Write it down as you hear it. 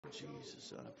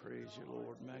Jesus, I praise you,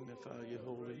 Lord. Magnify your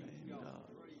holy name, God.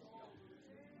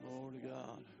 Glory to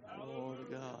God. Glory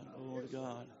to God. Glory to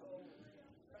God.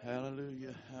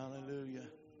 Hallelujah. Hallelujah.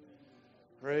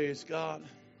 Praise God.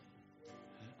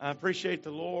 I appreciate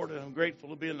the Lord, and I'm grateful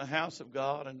to be in the house of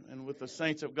God and with the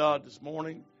saints of God this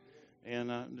morning.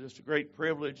 And just a great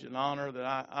privilege and honor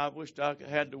that I wished I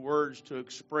had the words to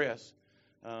express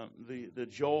the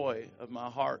joy of my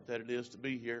heart that it is to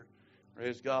be here.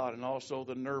 Praise God. And also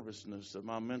the nervousness of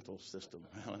my mental system.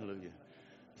 Hallelujah.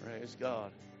 Praise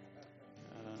God.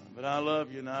 But I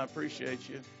love you and I appreciate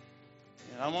you.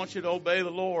 And I want you to obey the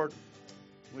Lord.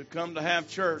 We've come to have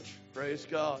church. Praise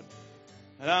God.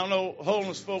 And I don't know,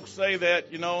 Holiness folks say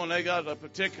that, and they got a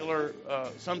particular,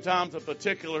 sometimes a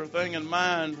particular thing in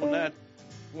mind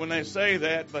when they say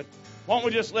that. But why don't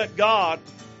we just let God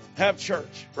have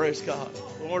church? Praise God.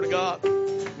 Glory to God.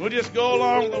 We'll just go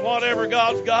along with whatever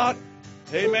God's got.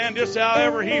 Amen. Just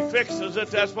however He fixes it,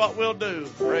 that's what we'll do.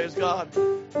 Praise God.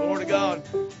 Glory to God.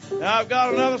 Now, I've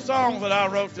got another song that I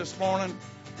wrote this morning.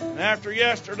 And after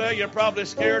yesterday, you're probably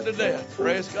scared to death.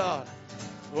 Praise God.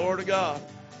 Glory to God.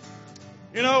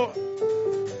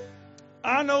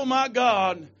 I know my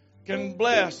God can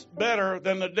bless better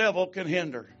than the devil can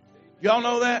hinder. Y'all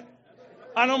know that?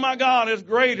 I know my God is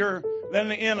greater than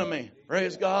the enemy.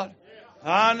 Praise God.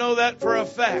 I know that for a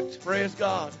fact. Praise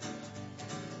God.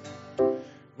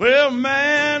 Well,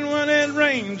 man, when it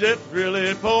rains, it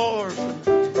really pours.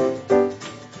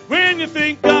 When you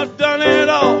think God's done it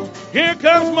all, here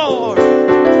comes more.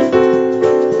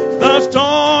 The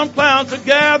storm clouds are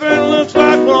gathering, looks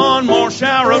like one more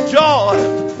shower of joy.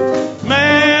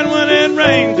 Man, when it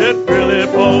rains, it really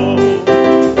pours.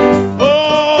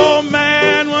 Oh,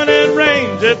 man, when it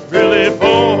rains, it really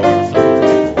pours.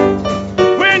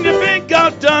 When you think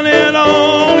God's done it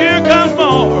all, here comes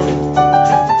more.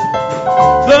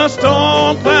 The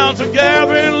storm clouds are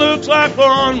gathering, looks like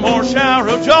one more shower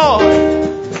of joy.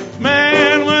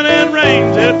 Man, when it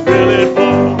rains, it really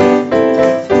pours.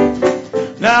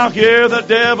 Now here the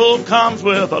devil comes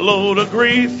with a load of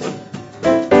grief.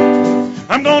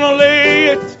 I'm gonna lay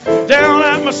it down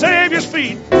at my Savior's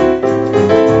feet.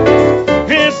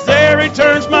 It's there He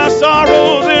turns my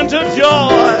sorrows into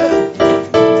joy.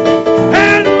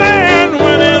 And man,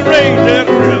 when it rains, it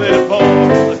really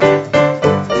pours.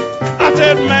 I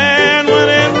said, man, when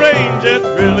it rains, it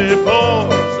really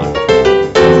pours.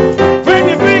 When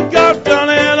you think I've done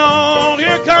it all,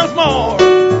 here comes more.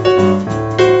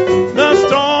 The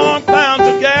storm clouds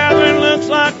are gathering, looks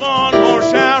like one more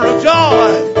shower of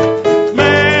joy.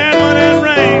 Man, when it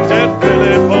rains, it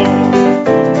really pours.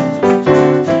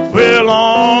 Well,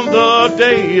 on the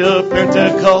day of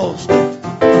Pentecost,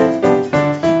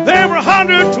 there were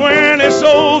 120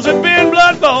 souls that had been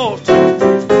blood bought.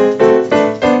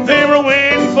 They were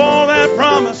waiting for that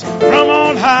promise from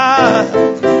on high.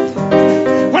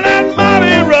 When that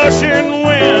mighty rushing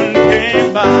wind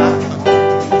came by,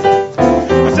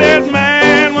 I said,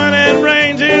 man, when it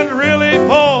rains, it really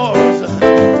pours.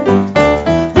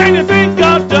 When you think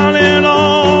God's done it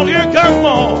all, here comes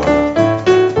more.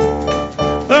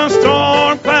 The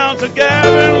storm clouds are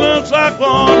gathering, looks like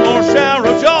one more shower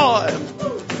of joy.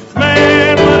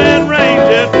 Man, when it rains,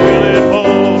 it really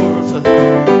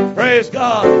pours. Praise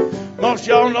God. Most of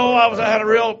y'all know I had a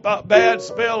real bad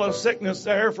spell of sickness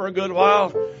there for a good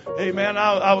while. Amen.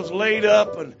 I was laid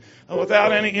up and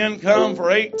without any income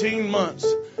for 18 months.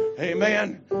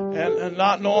 Amen. And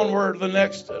not knowing where the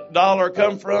next dollar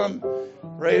come from.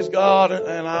 Praise God.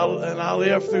 And I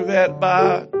lived through that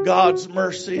by God's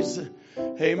mercies.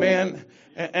 Amen.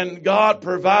 And God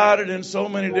provided in so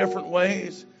many different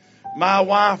ways. My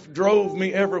wife drove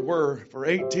me everywhere for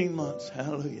 18 months.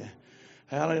 Hallelujah.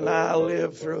 Hallelujah. I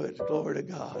lived through it. Glory to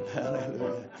God.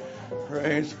 Hallelujah.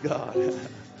 Praise God.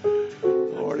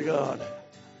 Glory to God.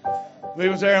 We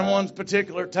was there in one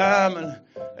particular time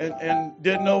and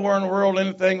didn't know where in the world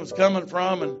anything was coming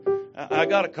from. And I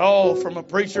got a call from a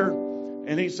preacher,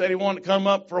 and he said he wanted to come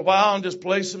up for a while and just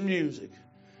play some music.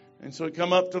 And so he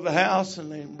come up to the house,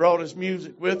 and he brought his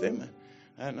music with him.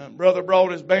 And brother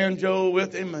brought his banjo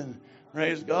with him, and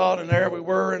praise God. And there we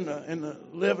were in the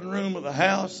living room of the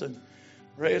house, and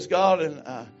praise God.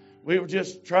 And we were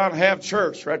just trying to have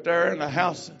church right there in the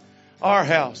house. Our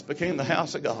house became the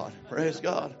house of God. Praise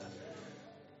God.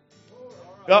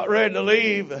 Got ready to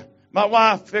leave. My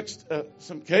wife fixed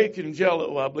some cake and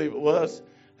jello, I believe it was.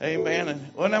 Amen.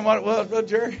 And wasn't that what it was, Brother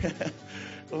Jerry?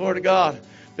 Glory to God.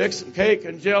 Fixed some cake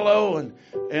and jello.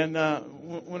 And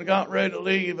when I got ready to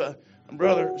leave, my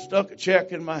brother stuck a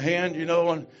check in my hand,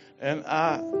 and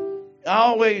I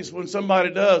always, when somebody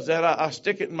does that, I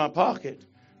stick it in my pocket.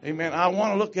 Amen. I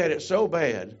want to look at it so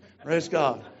bad. Praise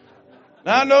God.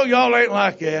 Now, I know y'all ain't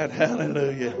like that.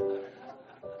 Hallelujah.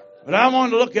 But I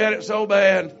wanted to look at it so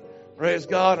bad. Praise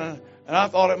God. And I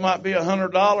thought it might be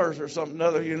 $100 or something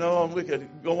other, you know, and we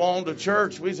could go on to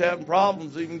church. We was having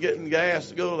problems even getting gas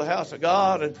to go to the house of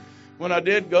God. And when I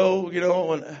did go, you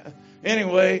know, and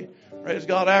anyway, praise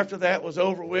God, after that was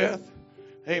over with,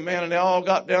 amen, and they all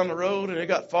got down the road and it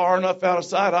got far enough out of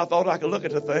sight, I thought I could look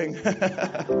at the thing.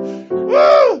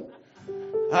 Woo!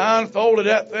 I unfolded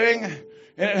that thing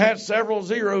and it had several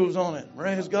zeros on it.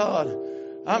 Praise God.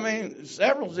 I mean,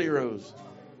 several zeros.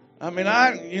 I mean,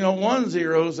 one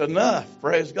zero is enough.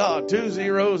 Praise God. 2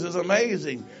 zeros is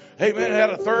amazing. Amen. It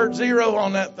had a third zero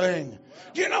on that thing.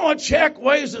 Do you know a check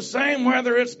weighs the same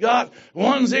whether it's got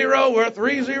 1 zero or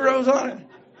 3 zeros on it?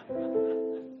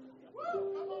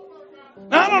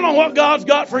 Now, I don't know what God's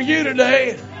got for you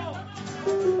today.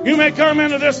 You may come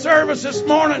into this service this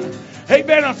morning,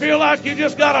 amen, and feel like you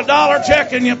just got a $1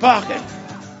 check in your pocket.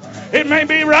 It may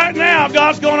be right now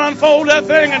God's going to unfold that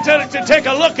thing and to take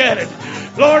a look at it.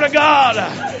 Glory to God.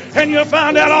 And you'll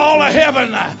find out all of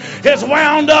heaven is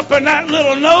wound up in that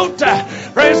little note.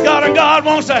 Praise God. And God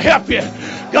wants to help you.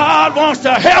 God wants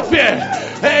to help you.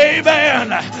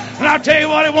 Amen. And I'll tell you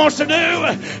what He wants to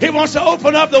do. He wants to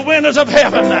open up the windows of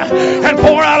heaven and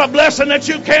pour out a blessing that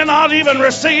you cannot even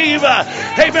receive.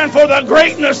 Amen. For the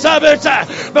greatness of it.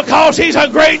 Because He's a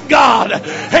great God.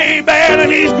 Amen.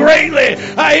 And He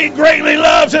greatly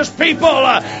loves His people.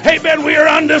 Amen. We are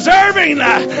undeserving.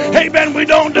 Amen. We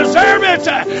don't deserve it.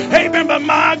 Amen. But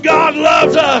my God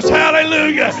loves us.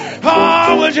 Hallelujah.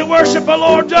 Oh, would you worship the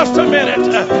Lord just a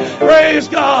minute? Praise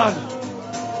God.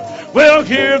 Well,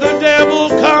 here the devil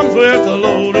comes with a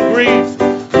load of grief.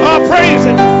 Oh, praise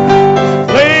Him.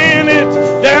 Laying it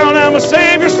down at my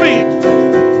Savior's feet.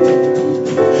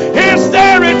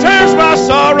 Instead He turns my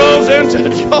sorrows into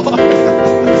joy.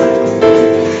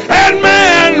 And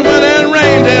man, when it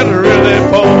rains, it really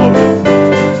pours.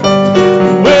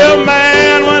 Well,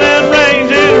 man, when it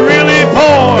rains, it really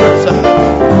pours.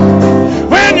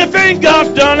 When you think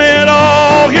God's done it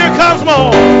all, here comes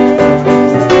more.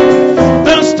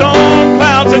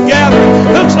 Together,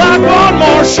 looks like one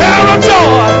more shower of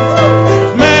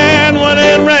joy. Man, when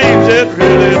it rains, it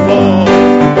really pours.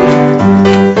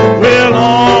 Well,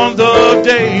 on the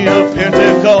day of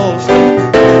Pentecost,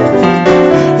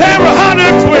 there were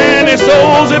 120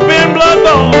 souls that had been blood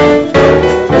bought.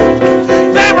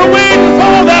 They were waiting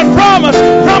for that promise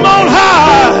from on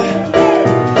high.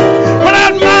 When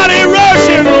that mighty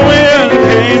rushing wind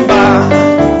came by.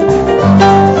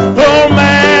 Oh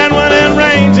man, when it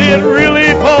rains, it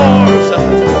really pours.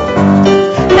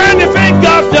 When you think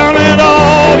God's done it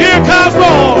all, here comes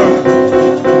more.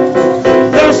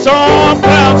 The storm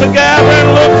clouds are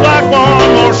gathering, looks like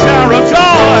one more shower of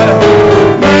joy.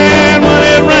 Man, when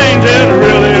it rains, it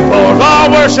really pours. Oh,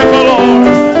 worship the Lord.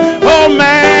 Oh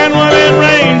man, when it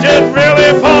rains, it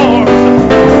really pours.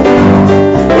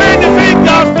 When you think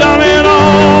God's done it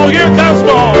all, here comes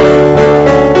more.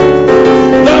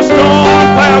 The storm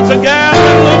clouds are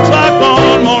gathering, looks like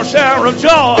one more shower of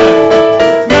joy.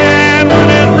 Man, when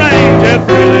it rains, it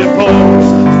really pours.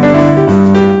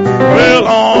 Well,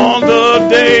 on the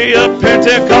day of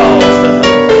Pentecost,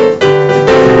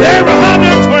 there were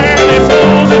 120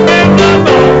 souls that been blood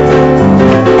bought.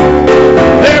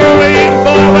 They were waiting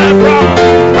for that promise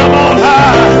from on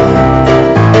high.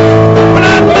 When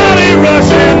that mighty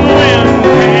rushing wind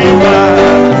came by.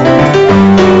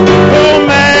 Oh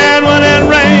man, when it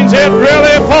rains, it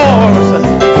really pours.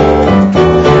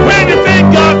 When you think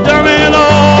God's done it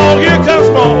all, here comes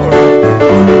more.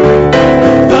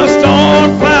 The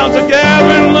storm clouds are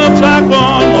gathering, looks like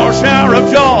one more shower of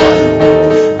joy.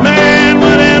 Man,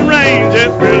 when it rains,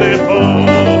 it really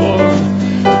pours.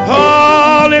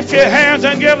 Oh, lift your hands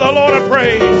and give the Lord a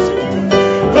praise.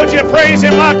 Would you praise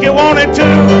Him like you wanted to?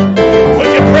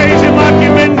 Would you praise Him like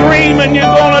you've been dreaming you're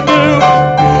going to do?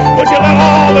 Would you let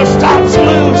all the stops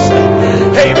loose?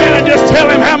 Amen. And just tell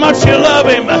Him how much you love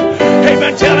Him.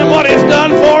 Amen. Tell Him what He's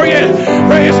done for you.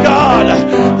 Praise God.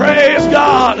 Praise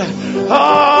God.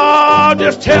 Oh,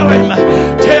 just tell Him.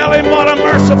 Tell Him what a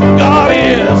merciful God He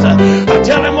is.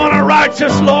 Tell Him what a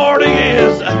righteous Lord He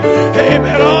is.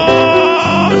 Amen.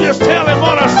 Oh, just tell Him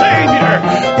what a Savior.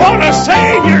 What a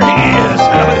Savior He is.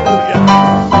 Hallelujah.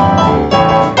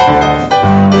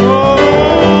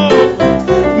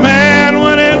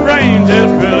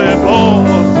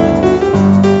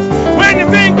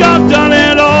 Done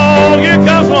it all, here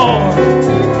comes more.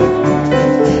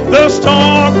 The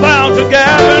storm clouds are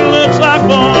gathering, looks like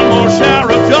one more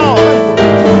shower of joy.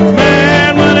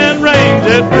 Man, when it rains,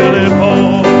 it really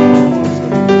pours.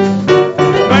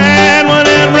 Man, when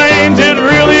it rains, it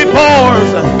really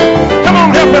pours. Come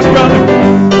on, help us, brother.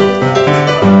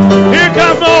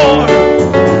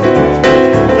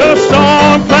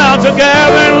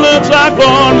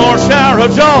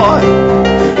 joy.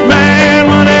 Man,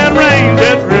 when it rains,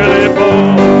 it really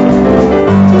pours.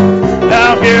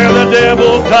 Now here the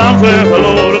devil comes with a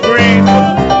load of grief.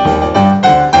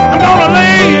 I'm gonna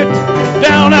lay it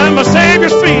down at my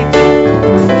Savior's feet.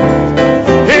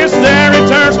 It's there he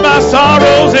turns my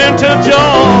sorrows into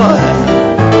joy.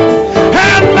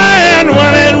 And man,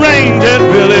 when it rains, it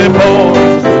really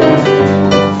pours.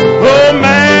 Oh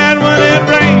man, when it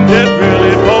rains, it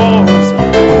really pours.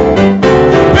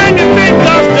 When you think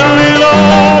God's done it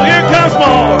all, here comes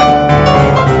more.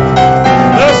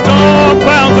 The storm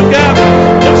clouds are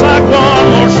gathered, just like one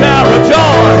more shower of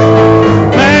joy.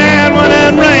 Man, when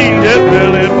it rains, it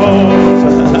really pours.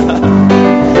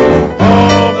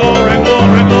 Oh, glory,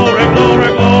 glory, glory, glory,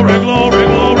 glory, glory,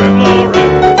 glory, glory.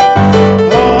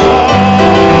 Oh,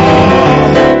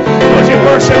 would you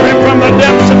worship Him from the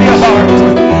depths of your heart?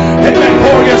 Amen.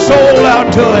 Pour your soul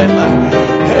out to Him.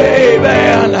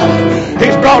 Amen.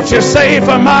 He's brought you safe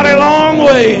a mighty long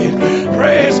way.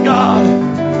 Praise God.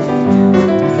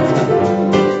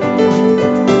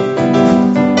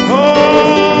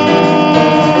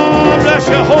 Oh, bless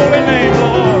your holy name,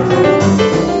 Lord.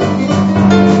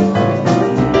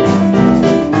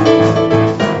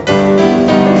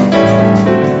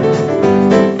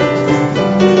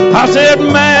 I said,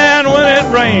 man, when it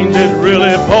rains, it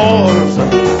really pours.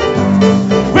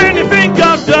 When you think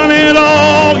God's done it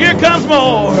all, here comes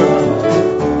more.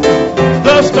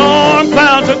 The storm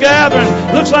clouds are gathering,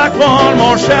 looks like one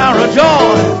more shower of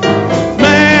joy.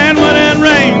 Man, when it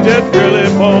rains, it really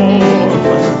pours.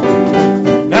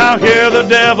 Now here the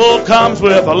devil comes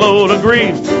with a load of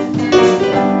grief.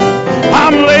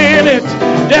 I'm laying it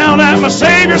down at my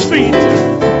Savior's feet.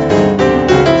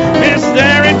 It's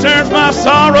there he turns my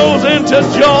sorrows into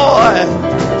joy.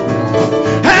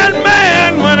 And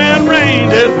man, when it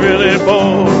rains, it really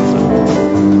pours.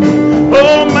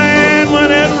 Oh man,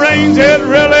 when it rains, it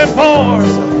really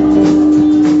pours.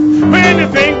 When you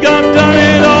think God's done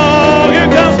it all, here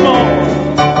comes more.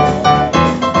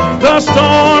 The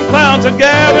storm clouds are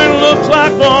gathering, looks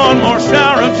like one more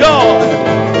shower of joy.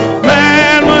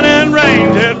 Man, when it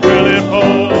rains, it really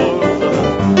pours.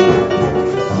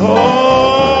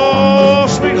 Oh,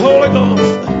 sweet Holy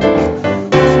Ghost,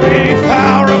 sweet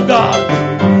power of God.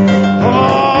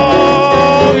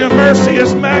 Oh, your mercy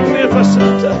is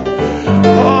magnificent.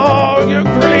 Oh, your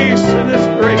grace and its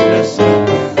greatness.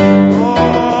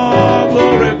 Oh,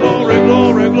 glory, glory,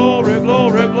 glory, glory,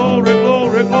 glory, glory,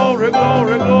 glory, glory, glory,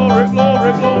 glory,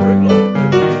 glory, glory, glory.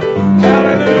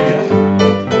 Hallelujah.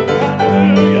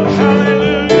 Hallelujah.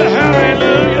 Hallelujah.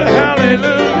 Hallelujah.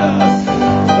 Hallelujah.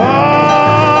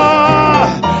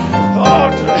 Oh,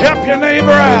 help your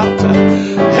neighbor out.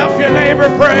 Help your neighbor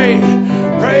pray.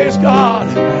 Praise God.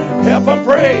 Help them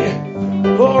pray.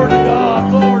 Glory to God.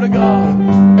 Glory to God.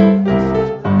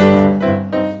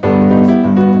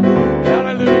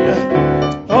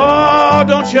 Hallelujah. Oh,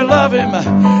 don't you love Him?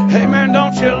 Amen.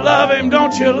 Don't you love Him?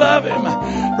 Don't you love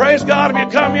Him? Praise God. If you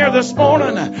come here this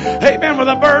morning, amen, with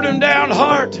a burdened down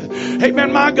heart,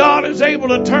 amen, my God is able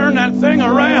to turn that thing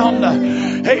around.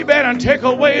 Amen. And take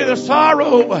away the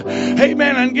sorrow.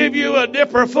 Amen. And give you a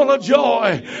dipper full of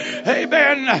joy.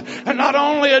 Amen. And not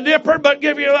only a dipper, but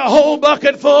give you a whole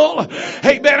bucket full.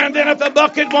 Amen. And then if the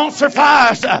bucket won't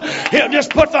suffice, He'll just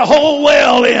put the whole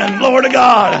well in. Glory to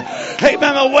God.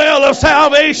 Amen. The well of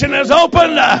salvation is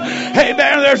open.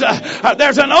 Amen.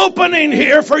 There's an opening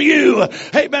here for you.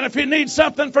 Amen. If you need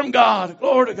something from God.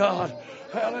 Glory to God.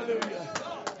 Hallelujah.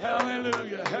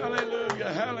 Hallelujah.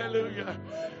 Hallelujah. Hallelujah.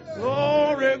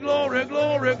 Glory, glory,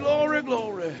 glory, glory,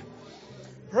 glory.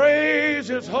 Praise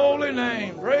His holy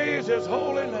name. Praise His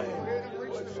holy name.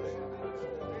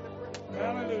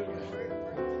 Hallelujah.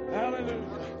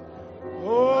 Hallelujah.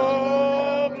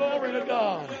 Oh, glory to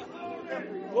God.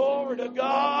 Glory to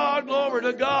God. Glory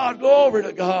to God. Glory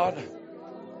to God.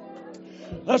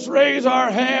 Let's raise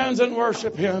our hands and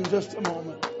worship Him just a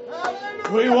moment.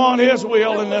 We want His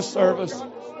will in this service.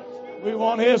 We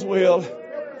want His will.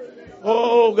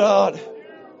 Oh, God.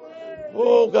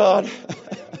 Oh, God.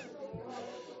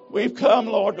 We've come,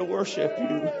 Lord, to worship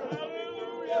You.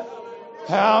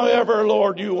 However,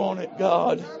 Lord, You want it,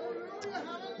 God.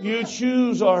 You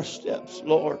choose our steps,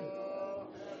 Lord.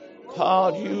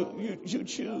 God, you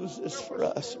choose this for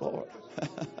us, Lord.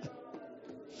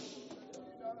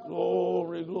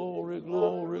 Glory, glory,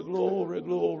 glory, glory,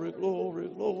 glory, glory,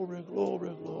 glory, glory,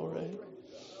 glory.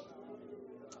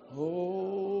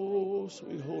 Oh,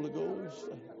 sweet Holy Ghost.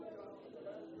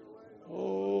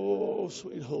 Oh,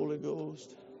 sweet Holy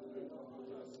Ghost.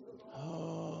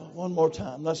 Oh, one more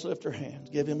time. Let's lift our hands.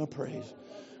 Give Him a praise.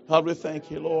 God, we thank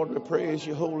You, Lord. We praise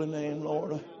Your holy name,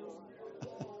 Lord.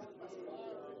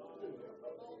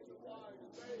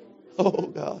 Oh,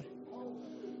 God.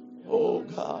 Oh,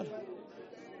 God.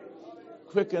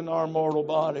 Quicken our mortal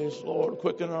bodies, Lord.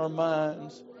 Quicken our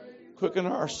minds. Quicken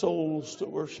our souls to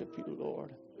worship you,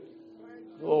 Lord.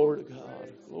 Glory to God.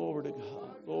 Glory to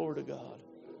God. Glory to God.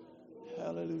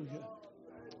 Hallelujah.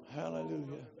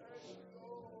 Hallelujah.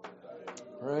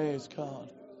 Praise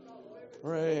God.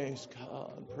 Praise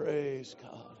God. Praise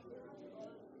God.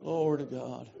 Glory to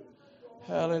God.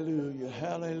 Hallelujah.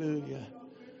 Hallelujah.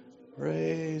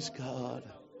 Praise God.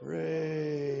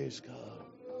 Praise God.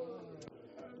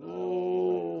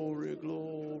 Glory,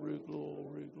 glory,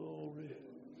 glory, glory.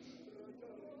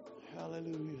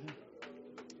 Hallelujah.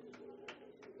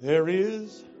 There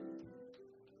is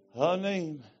a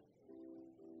name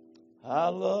I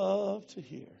love to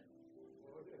hear.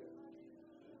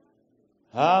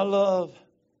 I love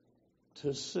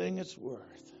to sing its worth.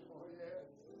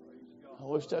 I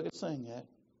wish I could sing that.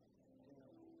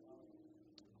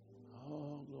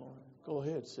 Oh, glory. Go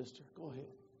ahead, sister. Go ahead.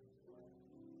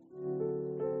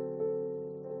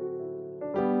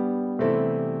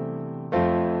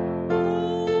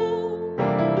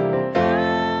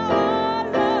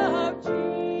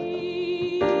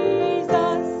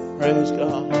 Praise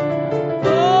God.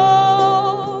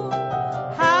 Oh,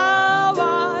 how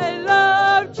I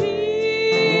love Jesus.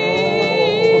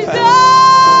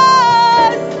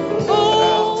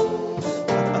 Oh,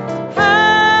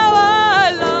 how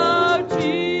I love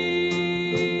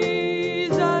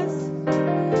Jesus.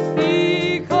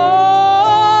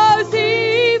 Because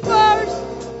He first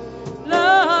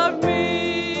loved me.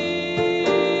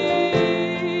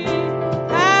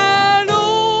 And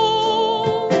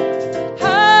oh,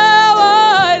 how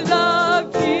I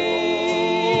love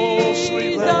Jesus.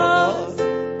 Sweet Lamb of God.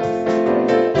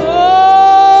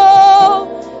 Oh,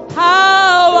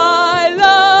 how I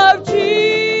love Jesus.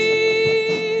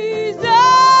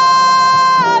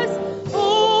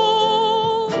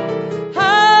 Oh,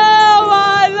 how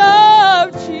I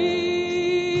love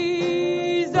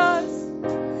Jesus.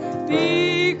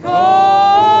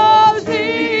 Because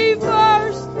He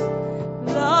first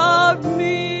loved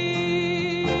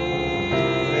me.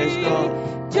 Praise God.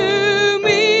 To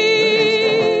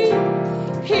me,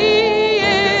 He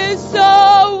is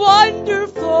so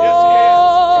wonderful.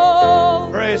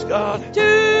 Praise God.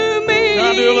 To me, Can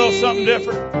I do a little something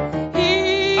different?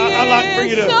 He I'd like for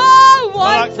you to- is so I'd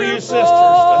like for you wonderful. sisters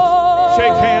to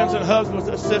shake hands and hug with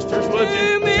the sisters, would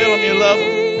you? To me, Tell them you love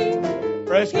them.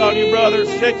 Praise God, you brothers.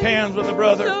 Shake hands with the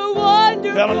brother. so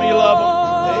wonderful. Tell them you love them.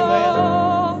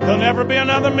 Amen. There'll never be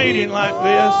another meeting like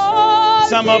this.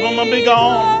 Some of them will be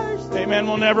gone. Amen.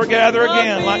 We'll never gather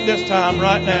again like this time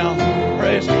right now.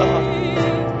 Praise God.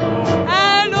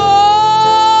 And oh,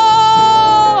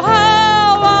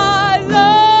 how I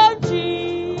love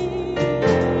Jesus.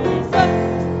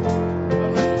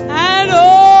 And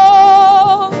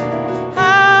oh,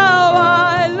 how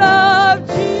I love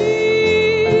Jesus.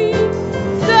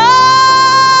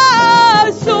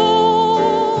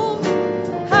 Oh,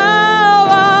 how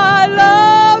I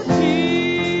love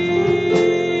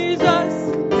Jesus.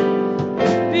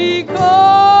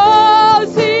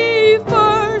 Because He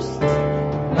first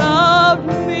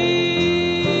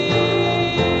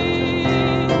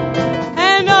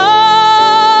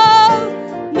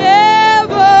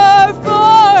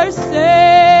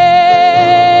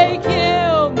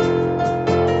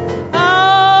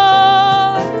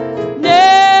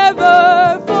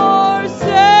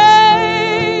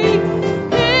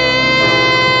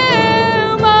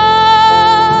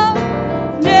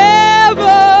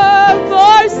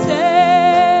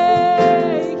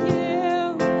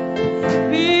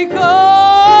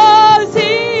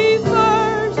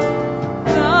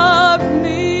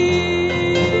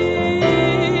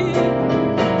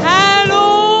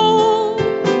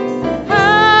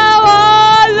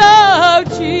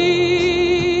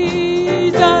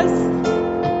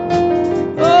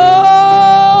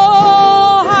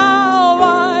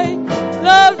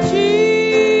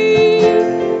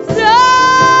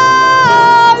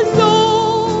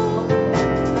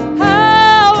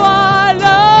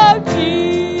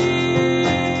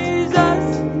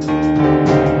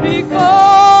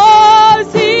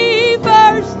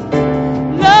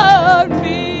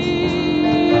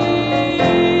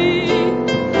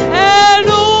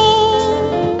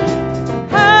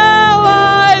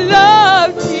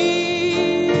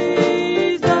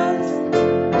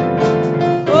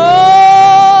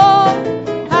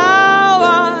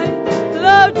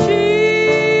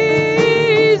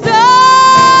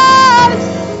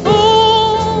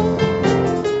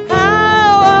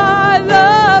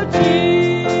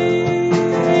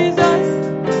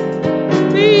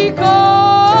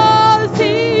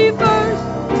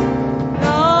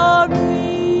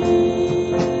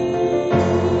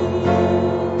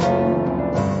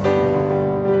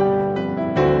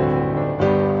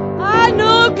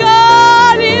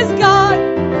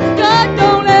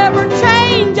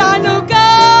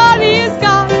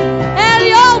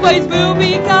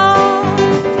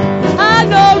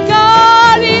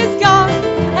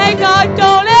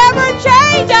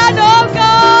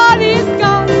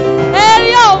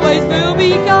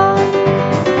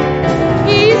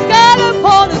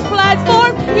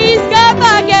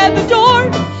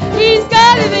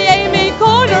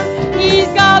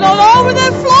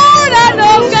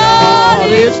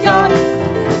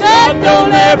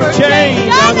don't ever change.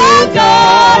 I know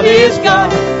God is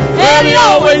God, and He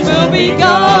always will be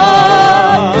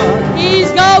God.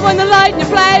 He's God when the lightning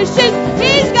flashes.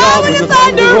 He's God when the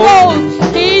thunder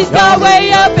rolls. He's God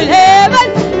way up in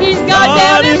heaven. He's God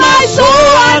down in my soul.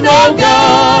 I know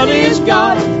God is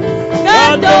God.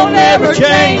 God don't ever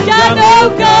change. I know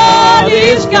God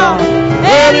is God,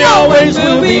 and He always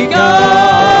will be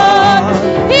God.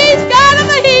 He's God of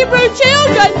the Hebrew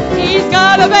children. He's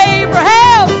God of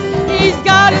Abraham. He's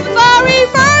God in the fiery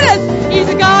furnace. He's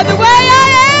a God the way I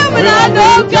am, and I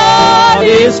know God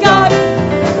is God.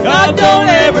 God don't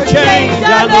ever change.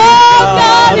 I know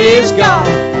God is God,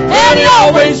 and He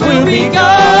always will be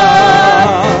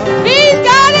God. He's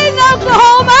God in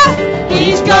Oklahoma.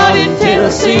 He's God in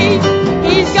Tennessee.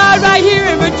 He's God right here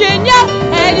in Virginia,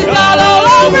 and He's God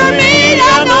all over me.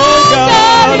 I know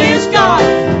God is God.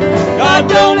 God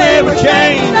don't ever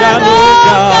change. I know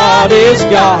God is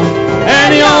God,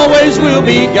 and He always will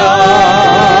be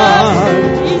God.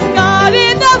 He's God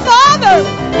in the Father,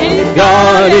 and He's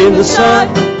God in the Son,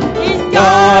 He's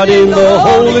God in the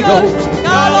Holy Ghost,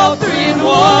 God all three in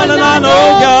one, and I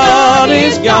know God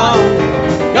is God.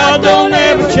 God don't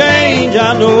ever change.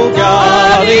 I know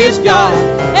God is God,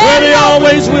 and He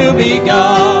always will be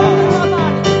God.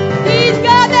 He's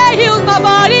God that heals my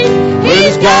body.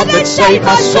 He's God that saved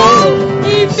my soul.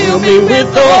 He filled me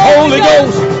with the Holy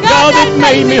Ghost. God that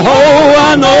made me whole.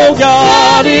 I know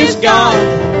God is God.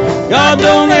 God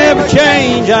don't ever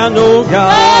change. I know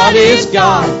God is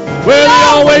God. Well,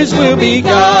 He always will be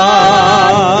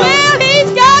God. Well,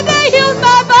 He's God that heals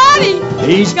my body.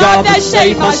 He's God that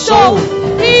saved my soul.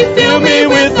 He filled me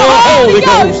with the Holy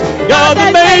Ghost. God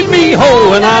that made me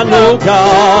whole, and I know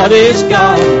God is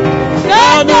God.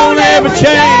 God don't ever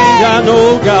change. I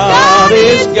know God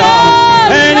is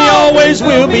God, and He always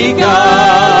will be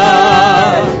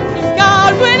God. He's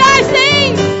God when I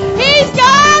sing. He's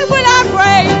God when I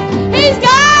pray. He's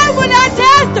God when I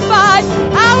testify.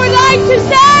 I would like to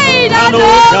say I know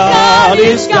God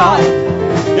is God.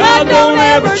 God don't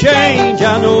ever change.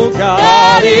 I know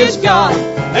God is God,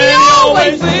 and He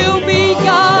always will be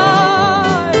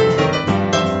God.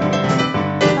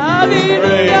 Hallelujah.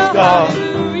 Praise God.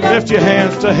 Hallelujah. Lift your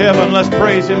hands to heaven. Let's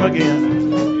praise Him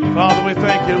again. Father, we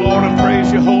thank You, Lord, and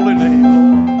praise Your holy name,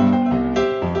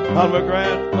 Lord. God, we're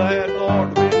glad,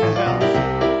 Lord, to be in the house.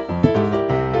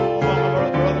 Oh, one of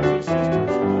our brothers and sisters,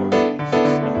 Lord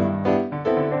Jesus.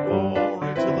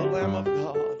 Glory to the Lamb of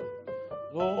God.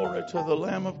 Glory to the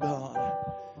Lamb of God.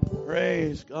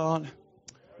 Praise God.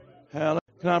 Hallelujah.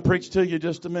 Can I preach to you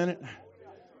just a minute?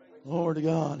 Lord to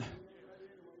God.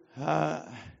 I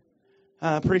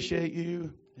appreciate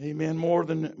you. Amen. More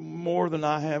than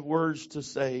I have words to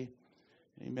say.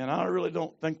 Amen. I really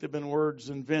don't think there have been words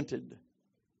invented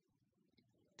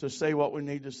to say what we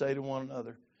need to say to one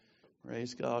another.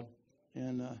 Praise God.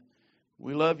 And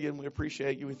we love you and we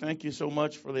appreciate you. We thank you so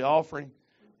much for the offering.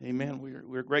 Amen.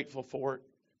 We're grateful for it.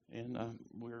 And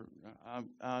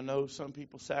I know some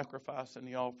people sacrifice in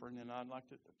the offering, and I'd like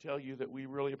to tell you that we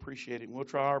really appreciate it. And we'll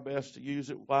try our best to use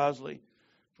it wisely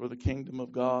for the kingdom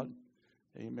of God.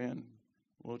 Amen.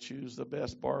 We'll choose the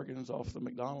best bargains off the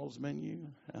McDonald's menu.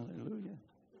 Hallelujah.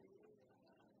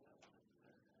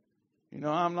 You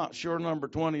know, I'm not sure number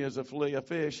 20 is a fillet of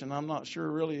fish, and I'm not sure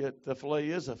really the fillet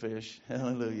is a fish.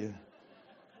 Hallelujah.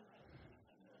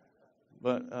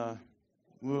 But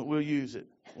we'll use it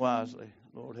wisely.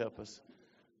 Lord help us.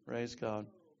 Praise God.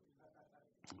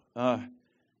 I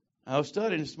was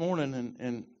studying this morning,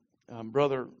 and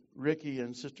Brother Ricky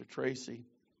and Sister Tracy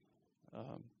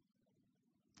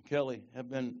Kelly have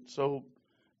been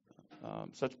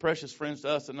such precious friends to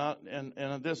us,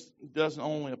 and this doesn't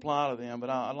only apply to them, but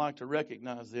I'd like to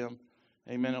recognize them.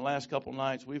 Amen. The last couple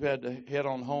nights we've had to head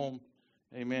on home.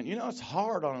 Amen. You know, it's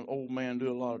hard on an old man to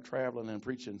do a lot of traveling and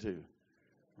preaching too.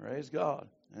 Praise God.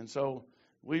 And so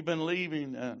we've been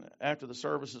leaving after the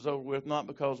service is over with, not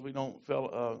because we don't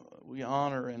we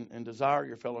honor and desire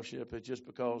your fellowship. It's just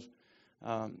because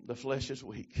the flesh is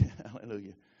weak.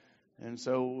 Hallelujah. And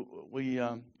so we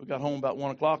got home about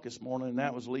 1 o'clock this morning, and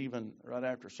that was leaving right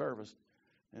after service.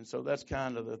 And so that's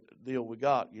kind of the deal we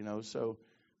got, you know. So,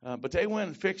 but they went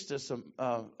and fixed us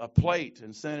a plate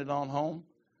and sent it on home.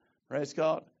 Praise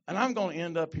God. And I'm going to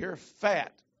end up here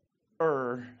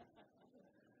fatter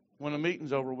when the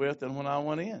meeting's over with than when I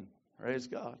went in. Praise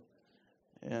God.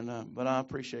 And but I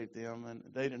appreciate them, and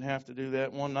they didn't have to do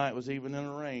that. One night was even in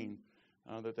the rain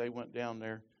that they went down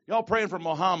there. Y'all praying for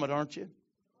Muhammad, aren't you?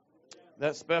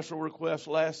 That special request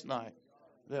last night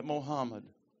that Muhammad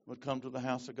would come to the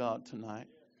house of God tonight.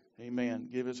 Amen.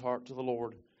 Give his heart to the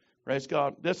Lord. Praise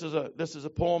God. This is a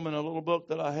poem in a little book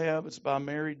that I have. It's by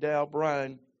Mary Dow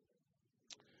Bryan.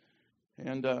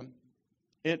 And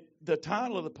the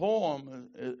title of the poem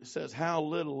says, How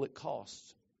Little It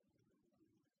Costs.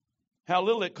 How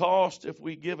little it costs if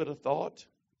we give it a thought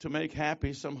to make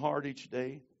happy some heart each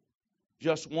day.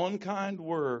 Just one kind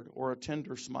word or a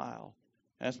tender smile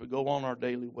as we go on our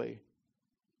daily way.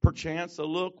 Perchance a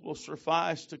look will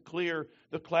suffice to clear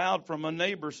the cloud from a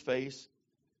neighbor's face,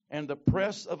 and the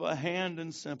press of a hand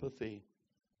in sympathy,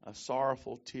 a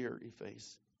sorrowful tear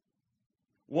efface.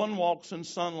 One walks in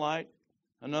sunlight,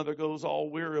 another goes all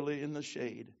wearily in the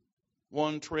shade.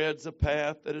 One treads a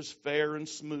path that is fair and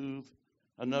smooth,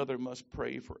 another must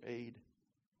pray for aid.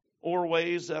 O'er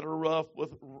ways that are rough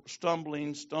with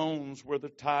stumbling stones where the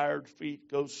tired feet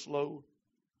go slow.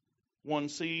 One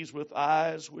sees with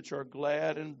eyes which are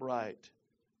glad and bright,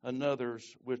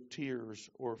 another's with tears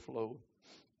o'erflow.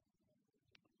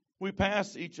 We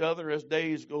pass each other as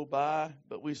days go by,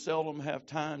 but we seldom have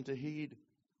time to heed.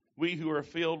 We who are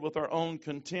filled with our own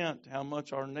content, how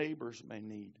much our neighbors may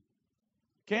need.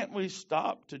 Can't we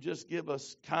stop to just give a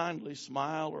kindly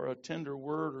smile or a tender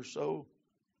word or so?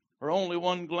 Or only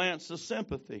one glance of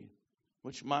sympathy,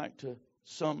 which might to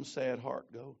some sad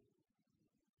heart go.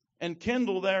 And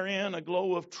kindle therein a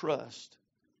glow of trust,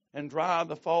 and dry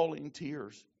the falling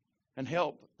tears, and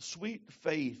help sweet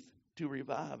faith to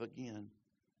revive again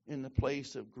in the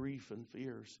place of grief and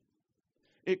fears.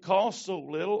 It costs so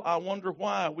little, I wonder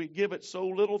why we give it so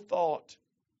little thought.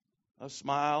 A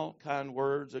smile, kind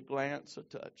words, a glance, a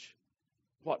touch.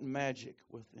 What magic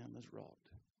with them is wrought.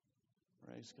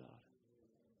 Praise God.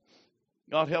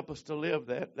 God, help us to live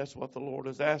that. That's what the Lord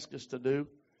has asked us to do.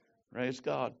 Praise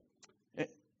God.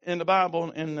 In the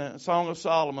Bible, in the Song of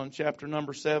Solomon, chapter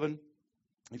number 7,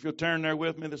 if you'll turn there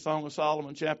with me, the Song of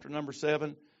Solomon, chapter number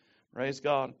 7, praise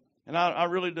God. And I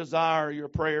really desire your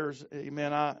prayers.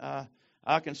 Amen.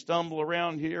 I can stumble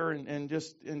around here and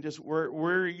just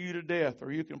weary you to death,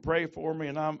 or you can pray for me,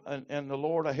 and the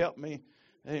Lord will help me.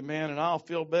 Amen. And I'll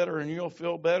feel better, and you'll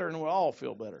feel better, and we'll all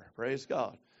feel better. Praise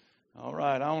God. All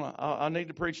right, I need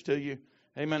to preach to you.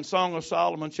 Amen. Song of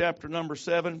Solomon, chapter number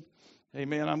 7.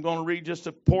 Amen. I'm going to read just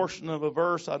a portion of a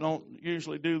verse. I don't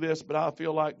usually do this, but I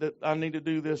feel like that I need to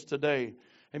do this today.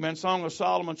 Amen. Song of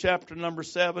Solomon, chapter number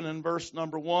 7 and verse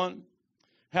number 1.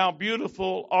 How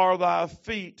beautiful are thy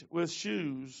feet with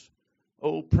shoes,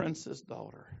 O princess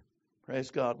daughter. Praise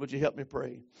God. Would you help me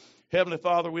pray? Heavenly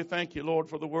Father, we thank you, Lord,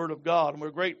 for the word of God. And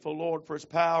we're grateful, Lord, for its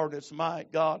power and its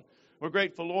might, God. We're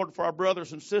grateful, Lord, for our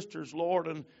brothers and sisters, Lord,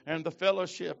 and the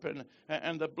fellowship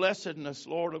and the blessedness,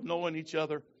 Lord, of knowing each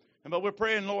other. But we're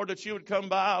praying, Lord, that you would come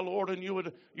by, Lord, and you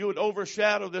would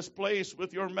overshadow this place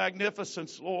with your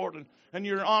magnificence, Lord, and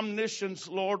your omniscience,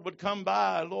 Lord, would come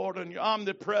by, Lord, and your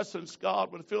omnipresence,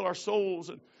 God, would fill our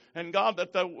souls. And God,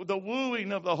 that the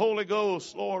wooing of the Holy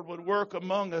Ghost, Lord, would work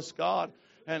among us, God.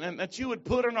 And that you would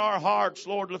put in our hearts,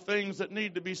 Lord, the things that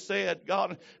need to be said,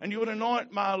 God. And you would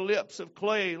anoint my lips of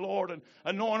clay, Lord, and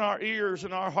anoint our ears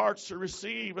and our hearts to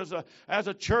receive as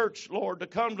a church, Lord, to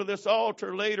come to this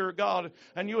altar later, God.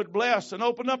 And you would bless and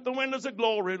open up the windows of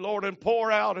glory, Lord, and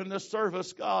pour out in this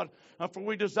service, God. For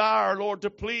we desire, Lord, to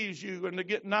please you and to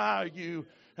get nigh you.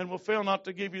 And we'll fail not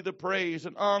to give you the praise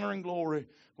and honor and glory.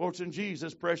 For it's in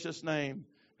Jesus' precious name.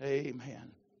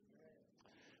 Amen.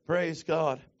 Praise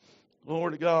God.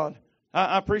 Glory to God.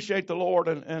 I appreciate the Lord,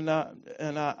 and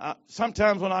I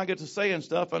sometimes when I get to saying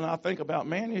stuff and I think about,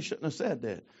 man, you shouldn't have said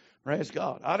that. Praise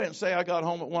God. I didn't say I got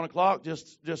home at 1 o'clock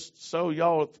just so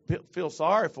y'all feel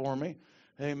sorry for me.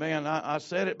 Amen. I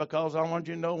said it because I wanted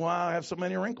you to know why I have so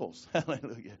many wrinkles.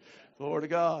 Hallelujah. Glory to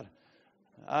God.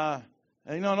 And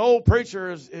an old preacher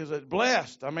is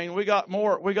blessed. I mean, we got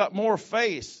more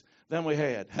face than we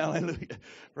had. Hallelujah.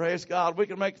 Praise God. We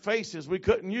can make faces we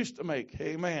couldn't used to make.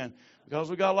 Amen. Because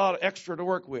we got a lot of extra to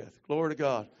work with. Glory to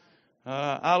God.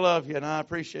 I love you and I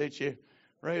appreciate you.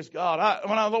 Praise God.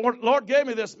 When the Lord gave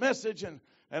me this message and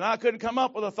I couldn't come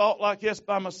up with a thought like this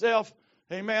by myself.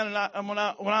 Amen. And when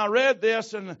I read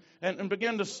this and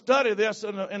began to study this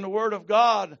in the Word of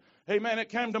God, amen, it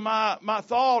came to my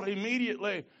thought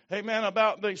immediately, amen,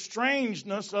 about the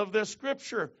strangeness of this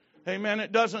Scripture. Amen.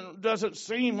 It doesn't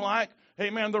seem like,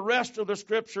 amen, the rest of the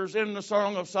Scriptures in the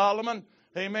Song of Solomon.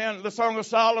 Amen. The Song of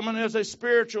Solomon is a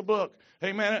spiritual book.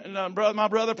 Amen. And my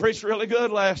brother preached really good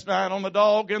last night on the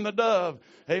dog and the dove.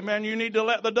 Amen. You need to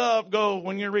let the dove go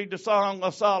when you read the Song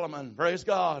of Solomon. Praise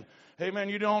God. Amen.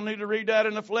 You don't need to read that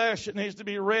in the flesh. It needs to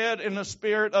be read in the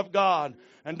Spirit of God.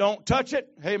 And don't touch it.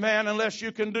 Amen. Unless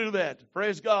you can do that.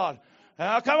 Praise God.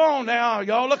 Come on now.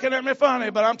 Y'all looking at me funny,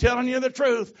 but I'm telling you the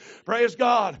truth. Praise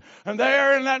God. And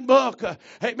there in that book,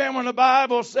 amen, when the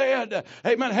Bible said,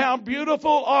 amen, how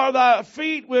beautiful are thy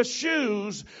feet with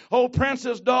shoes, O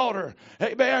princess daughter.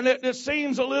 Amen. It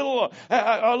seems a little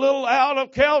out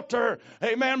of kilter.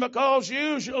 Amen. Because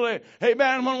usually,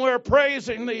 amen, when we're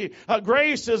praising the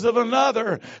graces of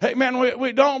another, amen,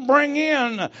 we don't bring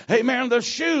in, amen, the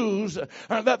shoes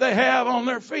that they have on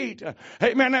their feet.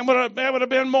 Amen. That would have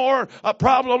been more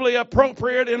probably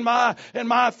appropriate in my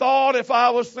thought. If I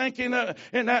was thinking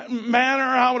in that manner,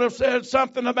 I would have said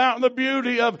something about the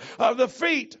beauty of the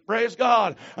feet. Praise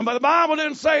God. But the Bible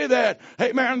didn't say that.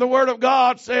 Amen. The Word of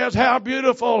God says, how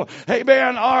beautiful,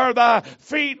 amen, are thy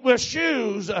feet with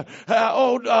shoes,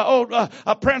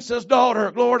 a princess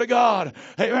daughter. Glory to God.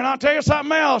 Amen. I'll tell you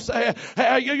something else.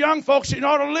 You young folks, you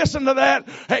ought to listen to that.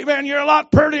 Amen. You're a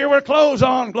lot prettier with clothes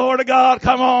on. Glory to God.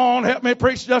 Come on. Help me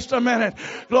preach just a minute.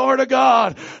 Glory to God.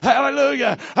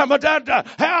 Hallelujah. But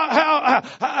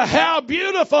how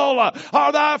beautiful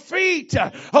are thy feet,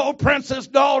 O princess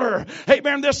daughter.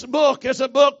 Amen. This book is a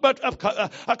book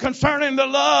concerning the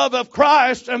love of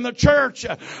Christ and the church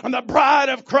and the bride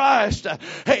of Christ.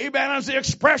 Amen. As the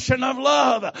expression of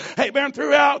love. Amen.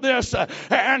 Throughout this.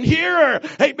 And here,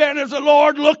 amen, is the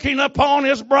Lord looking upon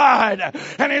his bride.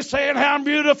 And he's saying, how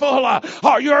beautiful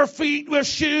are your feet with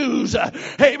shoes.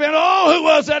 Amen. Oh, who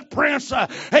was that prince? Amen.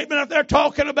 If they're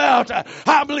talking about,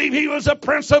 I believe he was a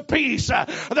Prince of Peace,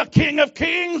 the King of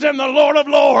Kings and the Lord of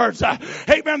Lords.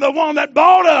 Amen. The one that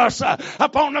bought us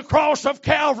upon the cross of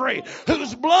Calvary,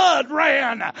 whose blood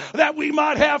ran that we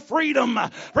might have freedom.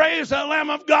 Praise the Lamb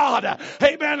of God.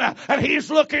 Amen. And he's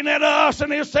looking at us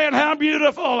and he's saying, how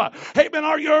beautiful, amen,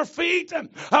 are your feet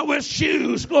with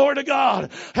shoes. Glory to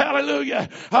God. Hallelujah.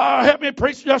 Help me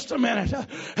preach just a minute.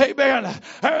 Amen.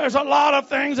 There's a lot of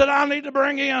things that I need to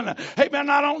bring in. Amen.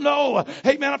 I don't know,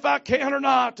 amen, if I can or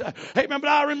not. Amen. But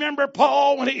I remember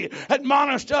Paul when he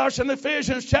admonished us in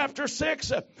Ephesians chapter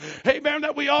 6. Amen.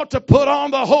 That we ought to put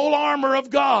on the whole armor of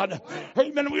God.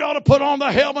 Amen. We ought to put on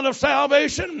the helmet of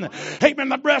salvation. Amen.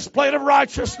 The breastplate of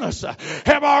righteousness.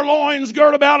 Have our loins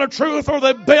girt about of truth, or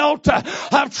the belt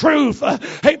of truth.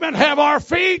 Amen. Have our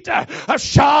feet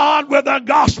shod with the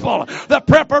gospel. The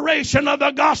preparation of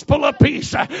the gospel of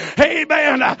peace.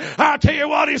 Amen. I'll tell you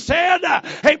what he said.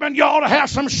 Amen. You ought to have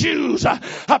some shoes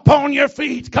upon your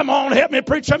feet. Come on, help me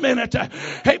preach a minute.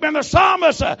 Amen. The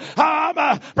psalmist,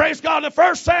 praise God, in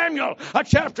 1 Samuel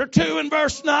chapter 2 and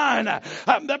verse 9,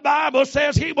 the Bible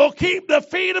says he will keep the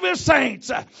feet of his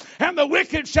saints, and the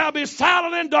wicked shall be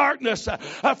silent in darkness,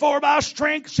 for by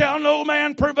strength shall no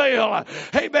man prevail.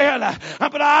 Amen.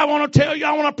 But I want to tell you,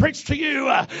 I want to preach to you,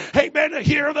 amen,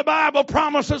 here the Bible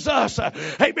promises us,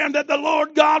 amen, that the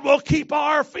Lord God will keep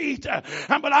our feet.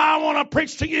 But I want to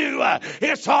preach to you,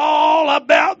 it's all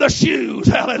about the shoes.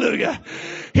 Hallelujah.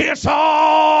 It's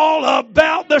all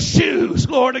about the shoes.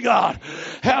 Glory to God.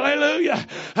 Hallelujah.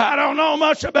 I don't know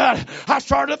much about it. I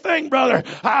started to think, brother,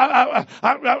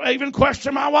 I even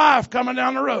questioned my wife coming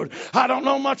down the road. I don't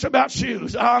know much about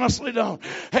shoes. I honestly don't.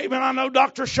 Amen. I know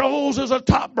Dr. Scholl's is a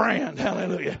top brand.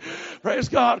 Hallelujah. Praise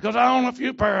God, because I own a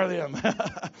few pair of them.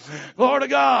 Glory to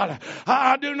God.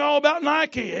 I do know about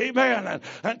Nike. Amen.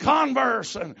 And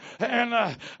Converse. And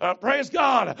praise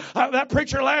God. That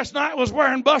preacher last night was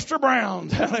wearing Buster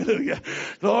Browns. Hallelujah.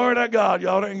 Glory to God.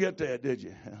 Y'all didn't get that, did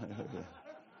you?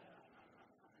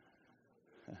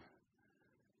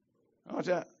 What's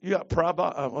that? You got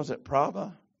Prada. Was it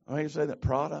Prada? I mean, you say that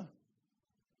Prada?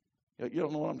 You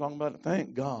don't know what I'm talking about?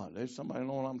 Thank God. There's somebody who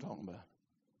knows what I'm talking about.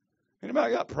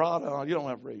 Anybody got Prada? You don't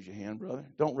have to raise your hand, brother.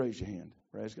 Don't raise your hand.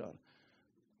 Praise God.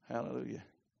 Hallelujah.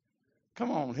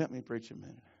 Come on, help me preach a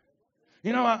minute.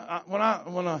 You know,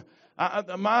 one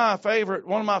of my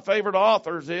favorite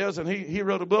authors is, and he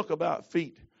wrote a book about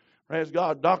feet. Praise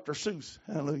God, Dr. Seuss.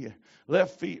 Hallelujah.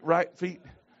 Left feet, right feet.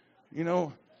 You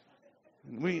know,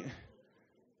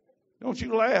 don't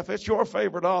you laugh. It's your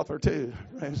favorite author too.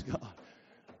 Praise God.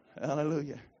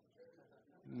 Hallelujah.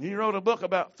 And he wrote a book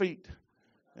about feet.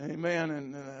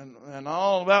 Amen. And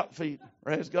all about feet.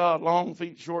 Praise God. Long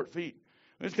feet, short feet.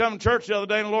 We was coming to church the other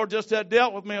day, and the Lord just had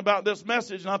dealt with me about this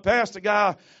message. And I passed a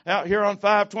guy out here on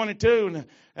 522,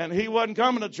 and he wasn't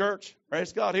coming to church.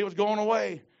 Praise God. He was going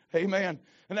away. Amen.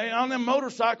 And on them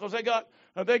motorcycles, they got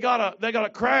They got a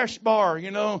crash bar,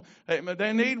 you know.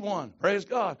 They need one. Praise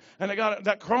God. And they got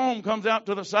that chrome comes out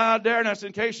to the side there, and that's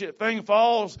in case the thing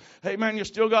falls. Amen. You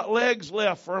still got legs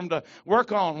left for them to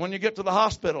work on when you get to the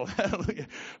hospital. Hallelujah.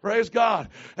 Praise God.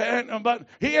 But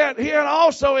he had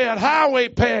highway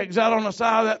pegs out on the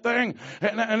side of that thing,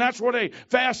 and that's where they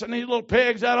fasten these little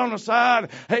pegs out on the side.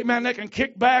 Amen. They can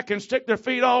kick back and stick their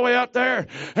feet all the way out there.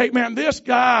 Amen. This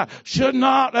guy should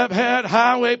not have had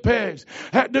highway pegs.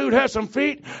 That dude had some feet.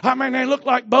 I mean, they look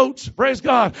like boats. Praise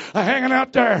God. Hanging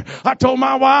out there. I told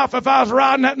my wife if I was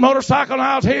riding that motorcycle and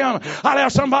I was him, I'd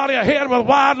have somebody ahead with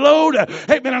wide load.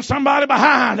 Amen. And somebody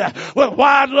behind with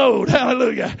wide load.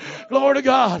 Hallelujah. Glory to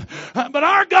God. But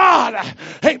our God,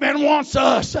 amen, wants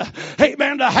us,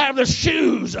 amen, to have the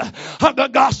shoes of the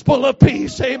gospel of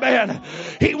peace. Amen.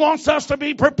 He wants us to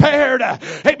be prepared.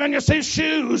 Amen. You see,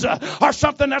 shoes are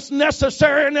something that's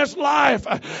necessary in this life.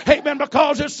 Amen.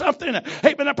 Because it's something,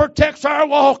 amen, that protects our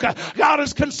walk. God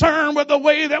is concerned with the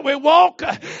way that we walk.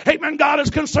 Amen. God is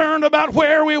concerned about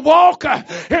where we walk,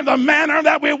 in the manner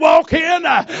that we walk in.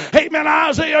 Amen.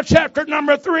 Isaiah chapter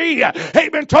number 3,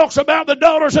 amen, talks about the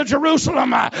daughters of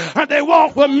Jerusalem. And they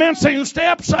walk with mincing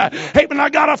steps. Amen. I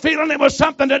got a feeling it was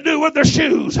something to do with their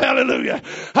shoes. Hallelujah.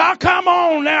 Oh, come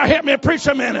on now. Help me preach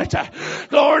a minute.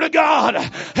 Glory to God.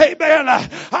 Amen.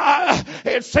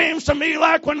 It seems to me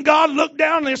like when God looked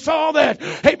down and he saw that,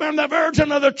 amen, the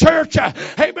virgin of the church,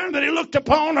 amen, that he looked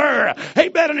upon her,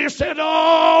 amen, and he said,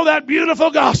 oh, that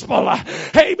beautiful gospel,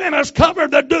 amen, has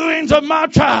covered the doings of my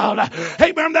child.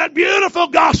 Amen. That beautiful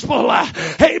gospel,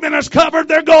 amen, has covered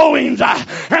their goings,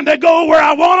 and they go where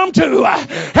I want them to,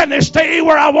 and they stay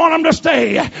where I want them to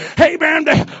stay. Amen.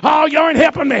 Oh, you ain't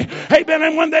helping me. Amen.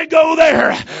 And when they go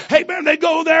there, amen, they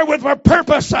go there with a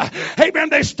purpose. Amen.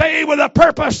 They stay with a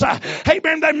purpose.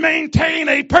 Amen. They maintain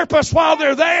a purpose while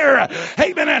they're there.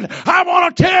 Amen. And I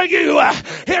want to tell you,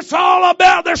 it's all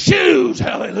about the shoes.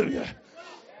 Hallelujah.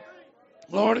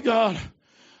 Glory to God.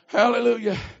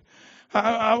 Hallelujah.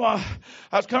 I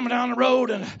was coming down the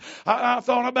road and I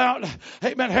thought about,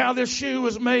 amen, how this shoe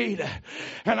was made.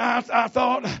 And I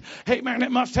thought, amen,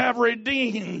 it must have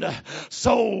redeemed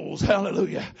souls.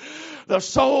 Hallelujah. The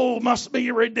soul must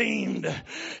be redeemed.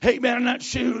 Amen. And that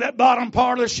shoe, that bottom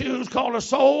part of the shoe is called a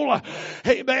soul.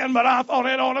 Amen. But I thought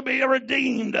it ought to be a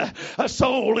redeemed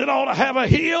soul. It ought to have a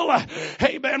heel.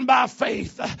 Amen. By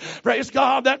faith. Praise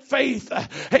God. That faith,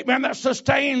 amen, that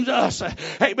sustains us.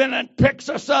 Amen. And picks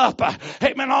us up.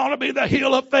 Amen. Ought to be the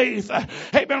heel of faith.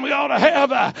 Amen. We ought to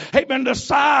have, amen, the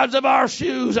sides of our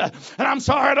shoes. And I'm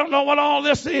sorry, I don't know what all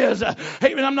this is.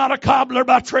 Amen. I'm not a cobbler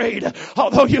by trade,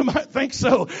 although you might think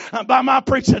so by my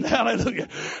preaching. Hallelujah.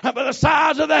 But the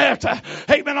sides of that,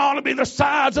 amen, ought to be the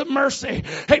sides of mercy.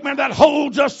 Amen. That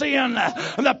holds us in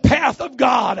the path of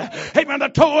God. Amen. The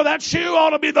toe of that shoe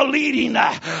ought to be the leading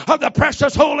of the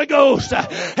precious Holy Ghost.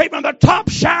 Amen. The top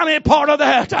shiny part of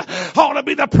that ought to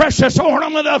be the precious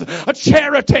ornament of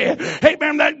charity.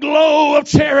 Amen. That glow of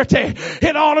charity.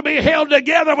 It ought to be held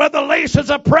together with the laces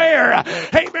of prayer.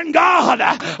 Amen.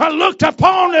 God looked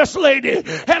upon this lady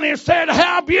and he said,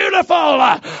 how beautiful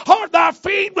are thy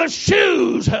feet with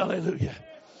shoes. Hallelujah.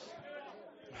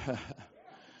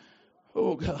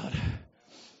 Oh God.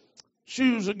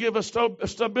 Shoes will give us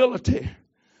stability.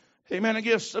 Amen. It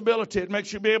gives stability. It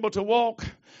makes you be able to walk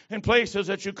in places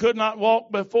that you could not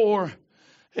walk before.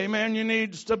 Amen. You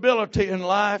need stability in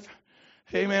life.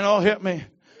 Amen. Oh, help me.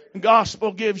 The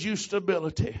gospel gives you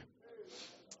stability.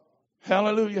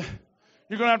 Hallelujah.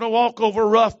 You're going to have to walk over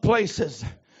rough places.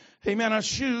 Amen. A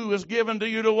shoe is given to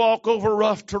you to walk over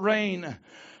rough terrain.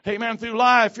 Amen. Through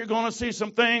life, you're going to see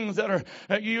some things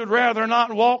that you'd rather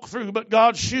not walk through, but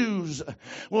God's shoes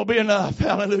will be enough.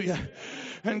 Hallelujah.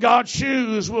 And God's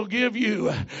shoes will give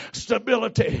you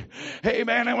stability.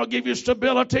 Amen. And will give you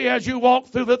stability as you walk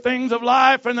through the things of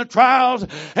life and the trials,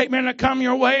 amen, that come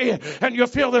your way. And you'll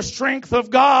feel the strength of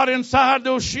God inside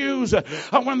those shoes.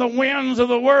 When the winds of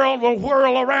the world will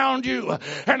whirl around you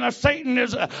and Satan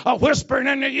is whispering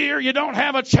in your ear, you don't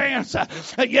have a chance.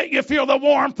 Yet you feel the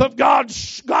warmth of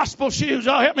God's gospel shoes.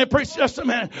 Oh, help me preach just a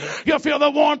minute. You'll feel the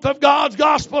warmth of God's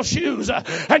gospel shoes.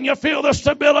 And you feel the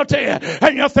stability.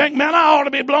 And you think, man, I ought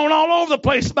to be blown all over the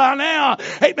place by now.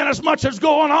 Amen. As much as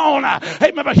going on.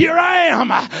 Amen. But here I am,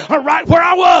 right where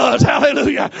I was.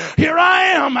 Hallelujah. Here I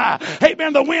am.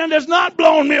 Amen. The wind has not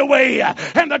blown me away,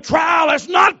 and the trial has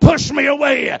not pushed me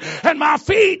away, and my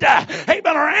feet,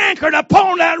 amen, are anchored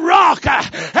upon that rock,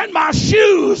 and my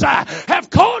shoes have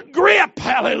caught grip.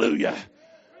 Hallelujah.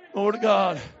 Lord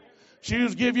God.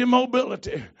 Shoes give you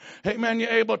mobility. Amen.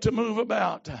 You're able to move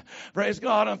about. Praise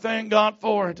God, and thank God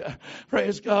for it.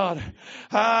 Praise God.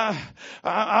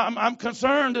 I'm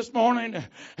concerned this morning,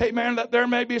 amen, that there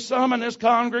may be some in this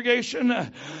congregation,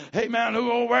 amen,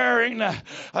 who are wearing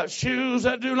shoes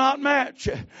that do not match.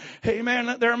 Amen.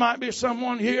 That there might be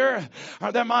someone here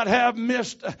that might have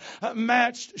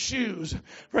mismatched shoes.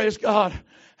 Praise God.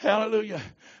 Hallelujah.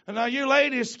 And now you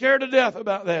ladies scared to death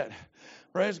about that.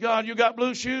 Praise God. You got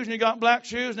blue shoes and you got black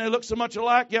shoes and they look so much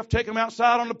alike you have to take them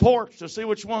outside on the porch to see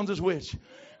which ones is which.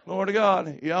 Glory to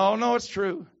God. You all know it's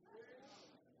true.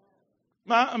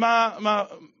 I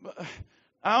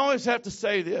always have to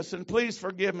say this, and please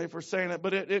forgive me for saying it,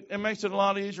 but it makes it a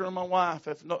lot easier on my wife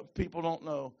if people don't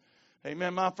know.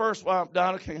 Amen. My first wife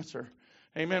died of cancer.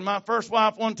 Amen. My first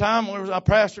wife one time, I was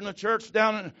pastoring a church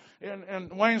down in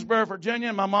Waynesboro, Virginia,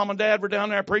 and my mom and dad were down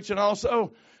there preaching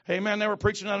also. Amen. They were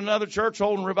preaching at another church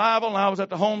holding revival, and I was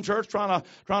at the home church trying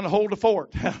to hold the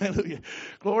fort. Hallelujah.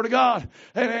 Glory to God.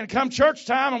 Amen. Come church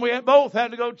time, and we both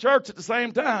had to go to church at the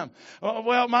same time.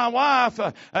 Well, my wife,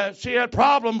 she had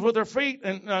problems with her feet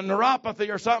and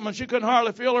neuropathy or something, and she couldn't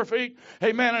hardly feel her feet.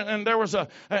 Amen. And there was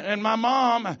and my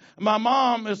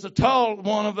mom is the tall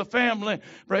one of the family.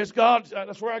 Praise God.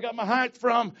 That's where I got my height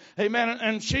from. Amen.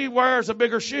 And she wears a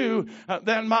bigger shoe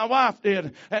than my wife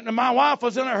did. And my wife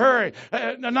was in a hurry.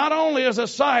 Not only is a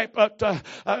sight, but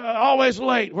always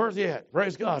late. Where's he at?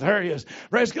 Praise God. There he is.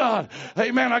 Praise God.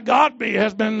 Amen. A Godbey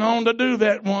has been known to do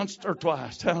that once or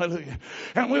twice. Hallelujah.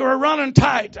 And we were running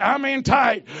tight. I mean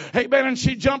tight. Amen. And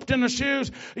she jumped in the shoes.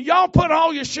 Y'all put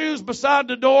all your shoes beside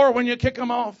the door when you kick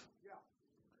them off.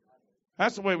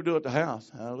 That's the way we do it at the house.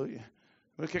 Hallelujah.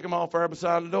 We kick them off right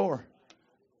beside the door.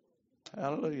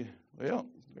 Hallelujah. Well,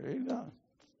 there you go.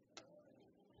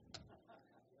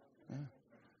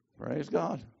 Praise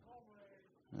God.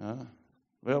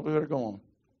 Well, we better go on.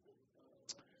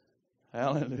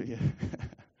 Hallelujah.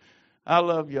 I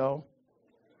love y'all.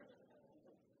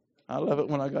 I love it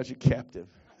when I got you captive.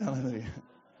 Hallelujah.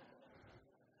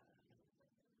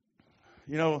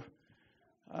 You know,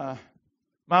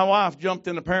 my wife jumped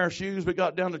in a pair of shoes. We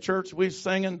got down to church. We was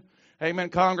singing. Amen.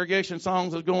 Congregation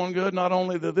songs was going good. Not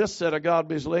only this set of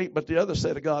Godbeys late, but the other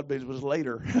set of Godbeys was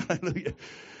later. Hallelujah.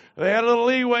 They had a little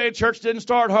leeway. Church didn't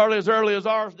start hardly as early as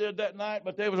ours did that night,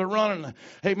 but they was a running,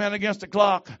 amen, against the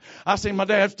clock. I seen my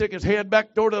dad stick his head back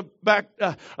of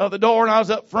the door, and I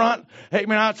was up front.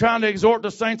 Amen. I was trying to exhort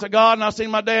the saints of God, and I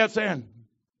seen my dad saying,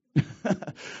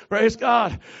 praise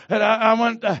God. And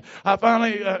I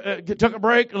finally took a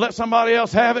break and let somebody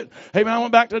else have it. Amen. I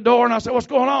went back to the door and I said, what's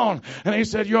going on? And he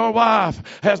said, your wife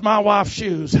has my wife's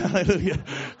shoes. Hallelujah.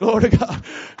 Glory to God.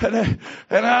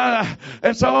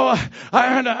 And so I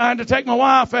had to take my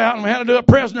wife out and we had to do a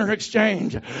prisoner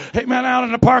exchange. Amen. Out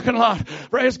in the parking lot.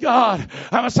 Praise God.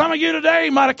 Some of you today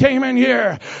might have came in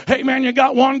here. Amen. You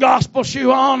got one gospel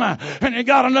shoe on and you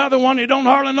got another one. You don't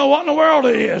hardly know what in the world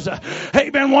it is.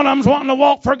 Amen. One of them's wanting to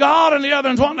walk for God and the other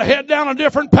one's wanting to head down a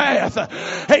different path.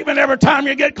 Amen. Every time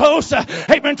you get close,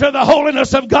 amen, to the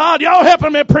holiness of God. Y'all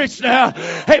helping me preach now.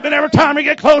 Amen. Every time you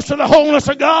get close to the holiness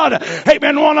of God,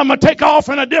 amen, one of them will take off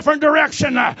in a different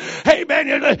direction.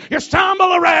 Amen. You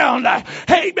stumble around.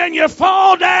 Amen. You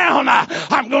fall down.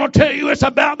 I'm going to tell you it's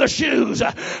about the shoes.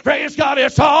 Praise God.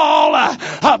 It's all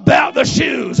about the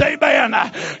shoes. Amen.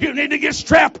 You need to get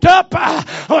strapped up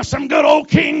with some good old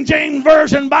King James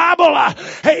Version Bible.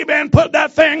 Amen. Put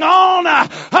that thing on.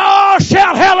 Oh,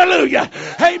 shout hallelujah.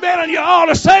 Amen. And you ought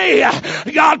to say,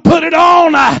 God put it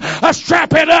on.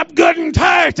 Strap it up good and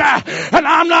tight. And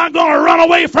I'm not going to run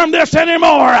away from this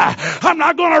anymore. I'm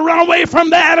not going to run away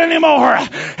from that anymore.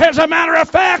 As a matter of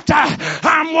fact,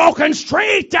 I'm walking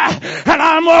straight and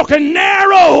I'm walking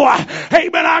narrow.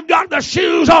 Amen. I got the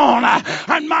shoes on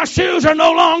and my shoes are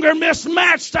no longer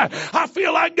mismatched. I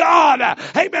feel like God,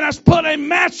 amen, has put a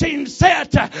matching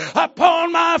set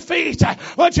upon my feet.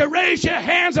 Would you raise your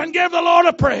hands and give the Lord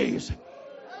a praise?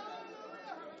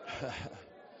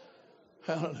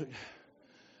 Hallelujah.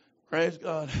 Praise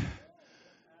God.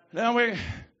 Now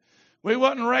we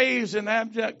wasn't raised in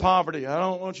abject poverty. I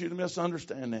don't want you to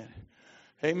misunderstand that.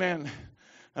 Amen.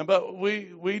 But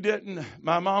we didn't,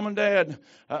 my mom and dad,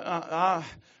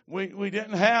 we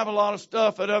didn't have a lot of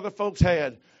stuff that other folks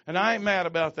had. And I ain't mad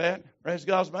about that. Praise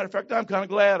God. As a matter of fact, I'm kind of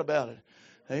glad about it.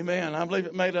 Amen. I believe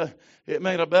it made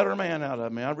a better man out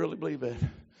of me. I really believe that.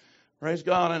 Praise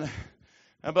God.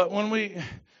 But when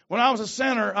I was a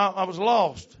sinner, I was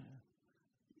lost.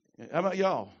 How about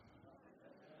y'all?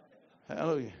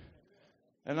 Hallelujah.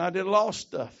 And I did lost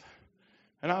stuff.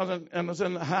 And I was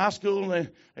in high school,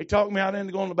 and they talked me out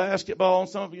into going to basketball. And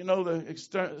some of you know the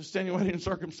extenuating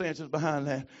circumstances behind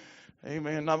that.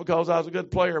 Amen. Not because I was a good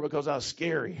player, because I was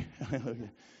scary.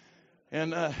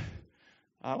 And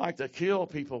I like to kill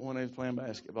people when they was playing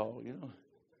basketball, you know.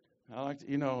 I like to,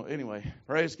 you know, anyway,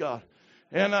 praise God.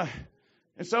 And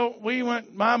so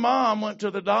my mom went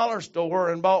to the dollar store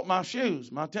and bought my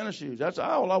shoes, my tennis shoes. That's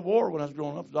all I wore when I was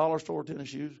growing up, the dollar store tennis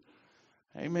shoes.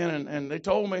 Amen. And they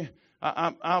told me,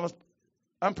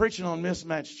 I'm preaching on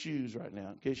mismatched shoes right now,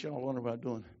 in case y'all wonder what I'm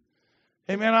doing.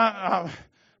 Amen.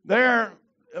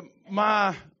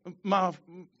 My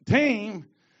team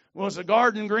was the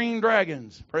Garden Green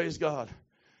Dragons. Praise God.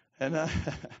 And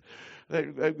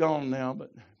they've gone now,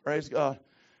 but praise God.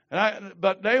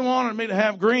 But they wanted me to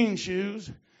have green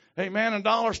shoes. Amen. And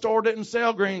dollar store didn't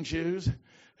sell green shoes.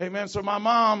 Amen. So my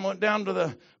mom went down to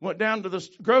the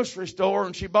grocery store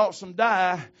and she bought some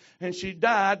dye and she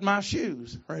dyed my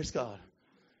shoes. Praise God.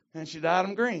 And she dyed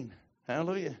them green.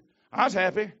 Hallelujah. I was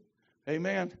happy.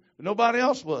 Amen. But nobody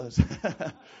else was.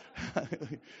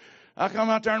 I come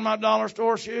out there in my dollar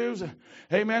store shoes.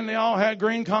 Amen. They all had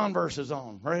green Converses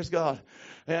on. Praise God.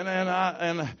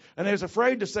 And they was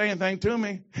afraid to say anything to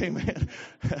me. Amen.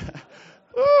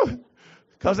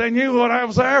 Because they knew what I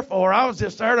was there for. I was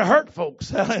just there to hurt folks.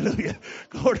 Hallelujah.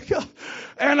 Glory to God.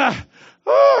 And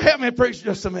help me preach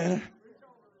just a minute.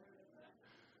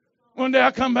 One day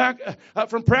I come back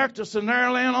from practice and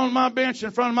there laying on my bench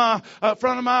in front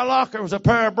of my locker was a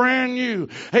pair of brand new,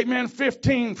 amen,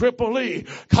 15 Triple E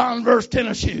Converse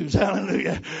tennis shoes.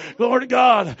 Hallelujah. Glory to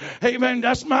God. Amen.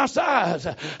 That's my size.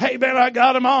 Amen. I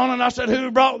got them on and I said, who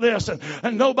brought this?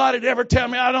 And nobody'd ever tell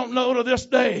me. I don't know to this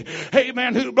day.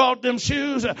 Amen. Who brought them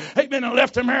shoes? Amen. And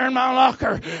left them here in my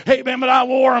locker. Amen. But I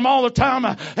wore them all the time.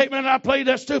 Amen. I played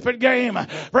that stupid game.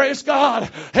 Praise God.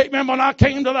 Amen. When I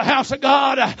came to the house of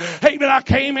God, amen, I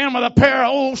came in with a pair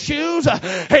of old shoes,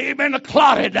 amen,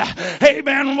 clotted,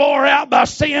 amen, wore out by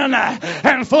sin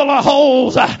and full of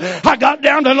holes. I got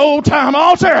down to an old time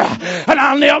altar and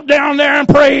I knelt down there and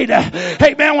prayed.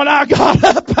 Amen, when I got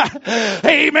up,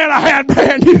 amen, I had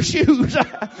brand new shoes.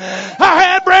 I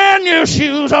had brand new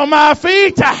shoes on my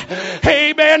feet.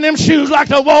 Amen, them shoes like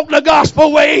to walk the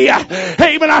gospel way.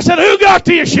 Amen, I said, who got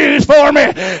these shoes for me?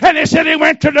 And he said he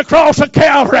went to the cross of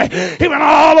Calvary. He went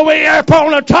all the way up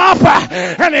on the top.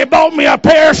 And they bought me a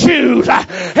pair of shoes.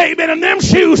 Amen. And them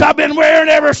shoes I've been wearing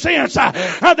ever since.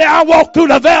 I walked through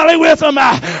the valley with them.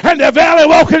 And the valley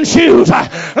walking shoes.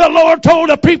 The Lord told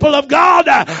the people of God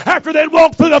after they'd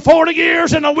walked through the 40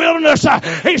 years in the wilderness,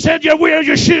 he said,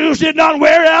 your shoes did not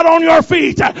wear out on your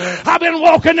feet. I've been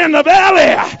walking in the valley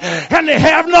and they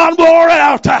have not wore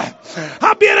out.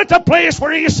 I've been at the place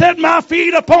where he set my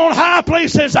feet upon high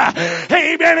places.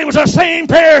 Amen. It was the same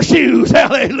pair of shoes.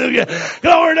 Hallelujah.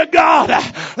 Glory to God.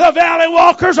 The valley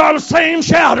walkers are the same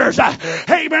shouters.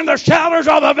 Amen. The shouters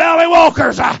are the valley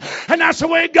walkers. And that's the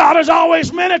way God has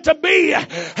always meant it to be.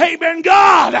 Amen.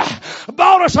 God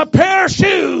bought us a pair of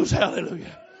shoes.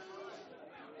 Hallelujah.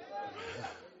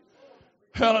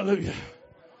 Hallelujah.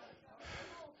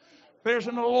 There's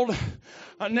an old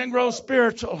Negro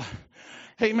spiritual.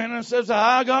 Amen. And says,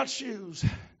 I got shoes.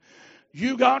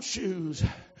 You got shoes.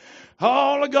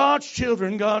 All of God's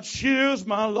children got shoes,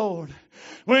 my Lord.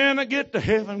 When I get to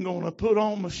heaven, I'm going to put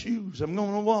on my shoes. I'm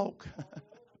going to walk.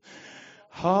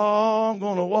 Oh, I'm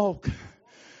going to walk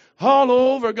all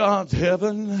over God's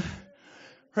heaven.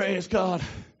 Praise God.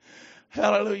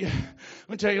 Hallelujah. Let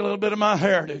me tell you a little bit of my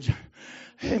heritage.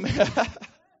 Amen.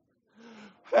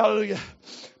 Hallelujah.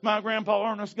 My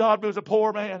grandpa Ernest Godbey was a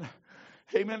poor man.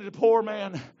 Amen. He's a poor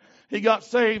man. He got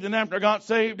saved, and after God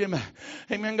saved him,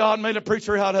 amen, God made a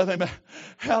preacher out of him.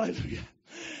 Hallelujah.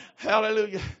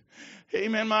 Hallelujah.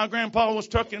 Amen. My grandpa was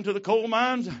tucked into the coal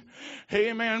mines.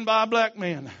 Amen. By black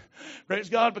men. Praise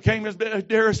God, became his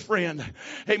dearest friend.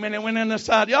 Amen. And went in the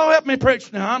side. Y'all help me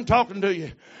preach now. I'm talking to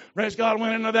you. Praise God,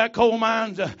 went into that coal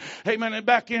mines. Amen. And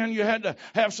back in, you had to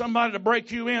have somebody to break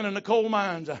you in the coal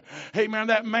mines. Amen.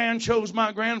 That man chose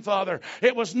my grandfather.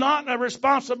 It was not a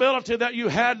responsibility that you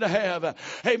had to have.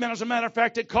 Amen. As a matter of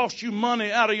fact, it cost you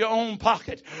money out of your own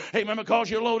pocket. Amen. Because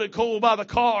you loaded coal by the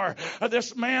car.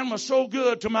 This man was so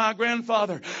good to my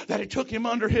grandfather that he took him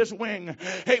under his wing.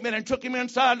 Amen. And took him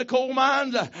inside the coal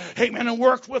mines. amen, and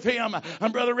worked with him.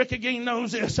 And Brother Rick again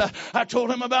knows this. I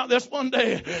told him about this one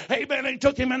day. Amen. He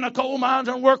took him in the coal mines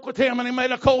and worked with him, and he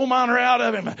made a coal miner out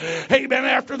of him. Amen.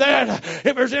 After that,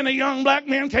 if there's any young black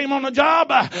men came on the job,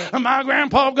 my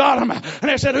grandpa got him. And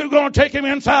they said, who's going to take him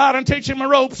inside and teach him the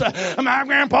ropes? And my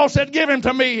grandpa said, give him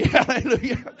to me.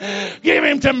 Hallelujah. Give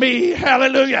him to me.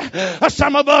 Hallelujah.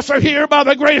 Some of us are here by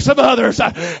the grace of others.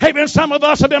 Amen. Some of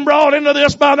us have been brought into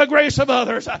this by the grace of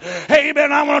others.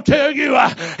 Amen. I want to tell you,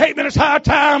 amen, it's high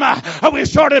time we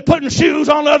started putting shoes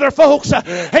on other folks.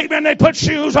 Amen. They put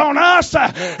shoes on us.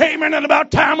 Amen. And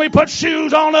about time we put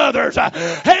shoes on others.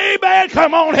 Amen.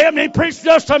 Come on, help me preach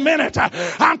just a minute.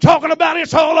 I'm talking about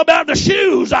it's all about the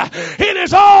shoes. It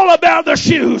is all about the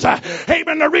shoes.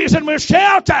 Amen. The reason we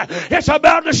shout, it's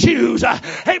about the shoes.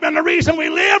 Amen. The reason we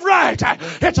live right,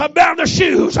 it's about the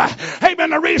shoes. Amen.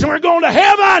 The reason we're going to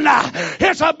heaven,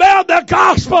 it's about the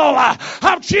gospel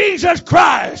of Jesus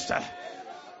Christ.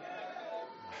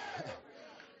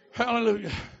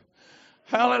 Hallelujah.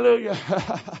 Hallelujah.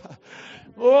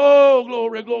 Oh,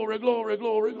 glory, glory, glory,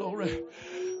 glory, glory.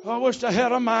 I wish I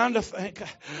had a mind to think.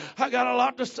 I got a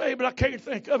lot to say, but I can't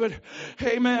think of it.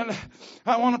 Amen.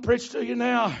 I want to preach to you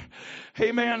now.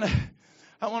 Amen.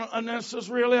 And this is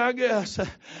really, I guess,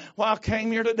 why I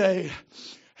came here today.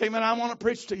 Amen. I want to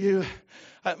preach to you.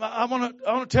 I want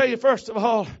to tell you, first of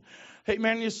all,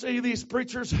 amen, you see these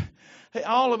preachers,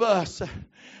 all of us,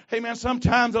 amen,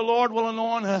 sometimes the Lord will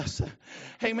anoint us,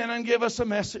 amen, and give us a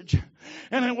message.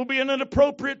 And it will be in an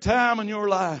appropriate time in your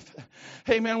life,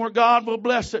 amen, where God will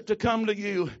bless it to come to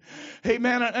you,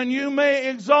 amen. And you may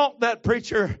exalt that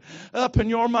preacher up in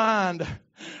your mind.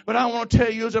 But I want to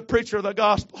tell you, as a preacher of the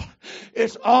gospel,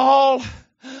 it's all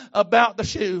about the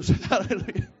shoes.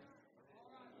 Hallelujah.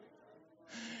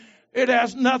 It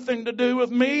has nothing to do with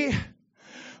me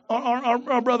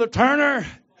or Brother Turner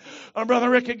or Brother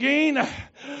Rick again.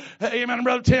 Amen.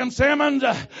 Brother Tim Simmons.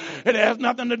 It has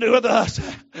nothing to do with us.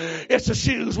 It's the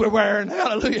shoes we're wearing.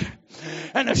 Hallelujah.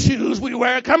 And the shoes we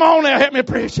wear. Come on now, help me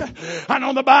preach. I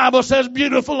know the Bible says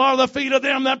beautiful are the feet of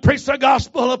them that preach the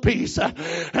gospel of peace.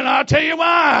 And I'll tell you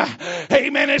why.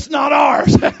 Amen. It's not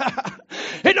ours.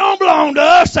 It don't belong to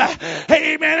us.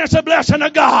 Amen. It's a blessing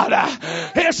of God.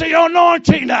 It's the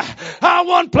anointing.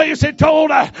 One place it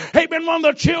told, amen, one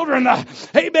of the children,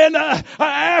 amen,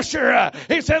 Asher,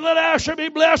 he said, let Asher be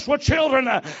blessed with children,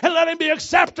 and let him be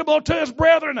acceptable to his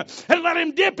brethren, and let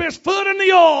him dip his foot in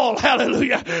the oil.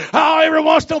 Hallelujah. Every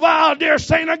once in a while, dear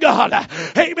saint of God,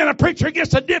 amen, a preacher gets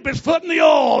to dip his foot in the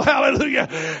oil. Hallelujah.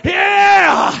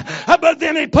 Yeah. But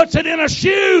then he puts it in a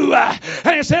shoe,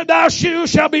 and he said, thy shoe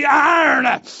shall be iron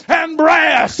and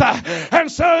brass,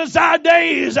 and so is thy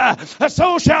days,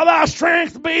 so shall thy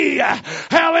strength be.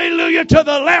 Hallelujah to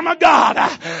the Lamb of God.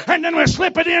 And then we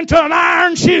slip it into an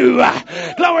iron shoe.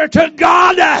 Glory to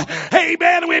God.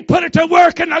 Amen. We put it to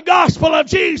work in the gospel of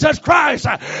Jesus Christ.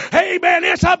 Amen.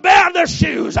 It's about the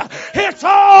shoes. It's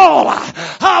all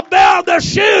about the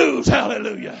shoes.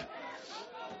 Hallelujah.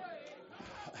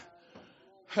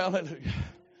 Hallelujah.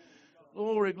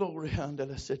 Glory, glory.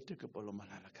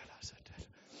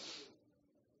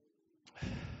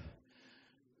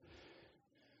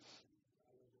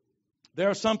 There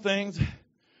are some things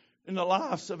in the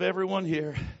lives of everyone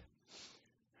here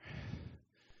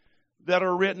that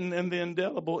are written in the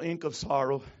indelible ink of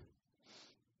sorrow,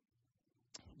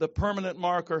 the permanent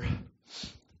marker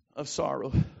of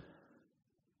sorrow.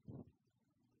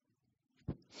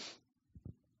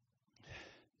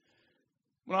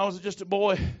 When I was just a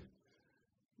boy,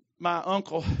 my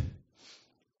uncle,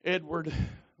 Edward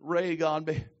Ray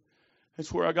Godbey,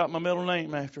 that's where I got my middle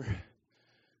name after.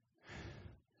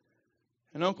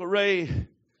 And Uncle Ray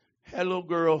had a little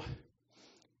girl,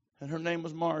 and her name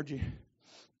was Margie.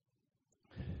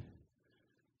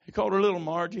 He called her Little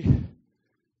Margie.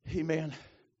 Amen.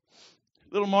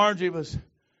 Little Margie was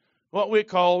what we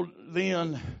called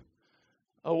then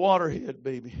a waterhead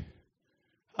baby.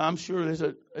 I'm sure there's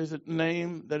a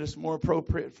name that is more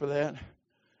appropriate for that.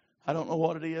 I don't know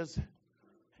what it is.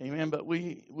 Amen. But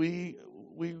we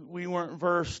weren't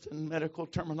versed in medical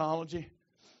terminology,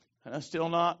 and I'm still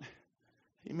not.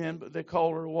 Amen. But they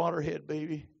called her a waterhead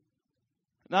baby.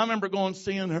 And I remember going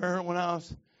seeing her when I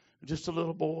was just a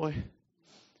little boy.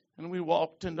 And we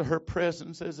walked into her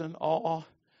presence as in awe.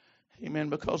 Amen.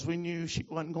 Because we knew she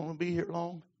wasn't going to be here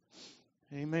long.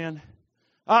 Amen.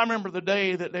 I remember the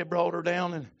day that they brought her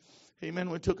down, and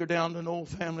amen, we took her down to an old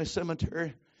family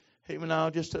cemetery. Amen. I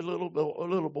was just a little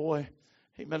boy.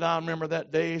 Amen. I remember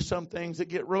that day. Some things that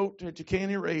get wrote that you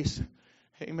can't erase.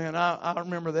 Amen. I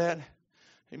remember that.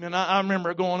 Amen. I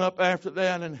remember going up after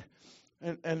that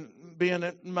and being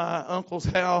at my uncle's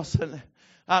house, and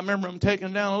I remember them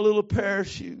taking down a little pair of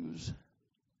shoes.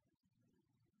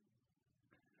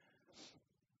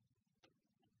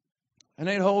 And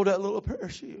they'd hold that little pair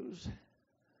of shoes.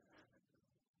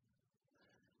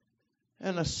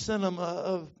 And a cinema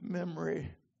of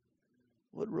memory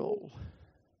would roll.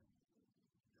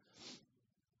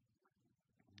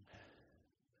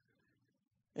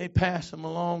 They'd pass them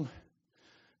along.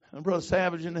 And Brother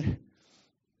Savage, and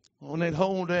when they'd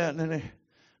hold that, and then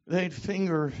they'd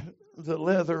finger the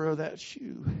leather of that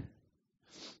shoe.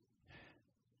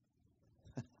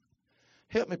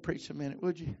 Help me preach a minute,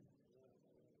 would you?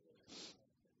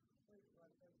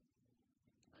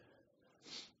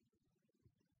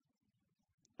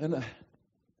 And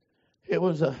it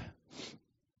was let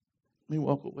me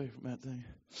walk away from that thing.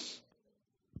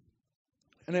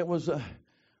 And it was a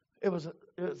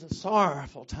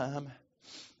sorrowful time.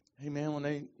 Amen.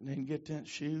 When they'd get that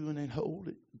shoe and they'd hold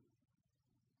it.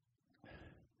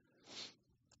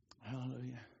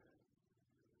 Hallelujah.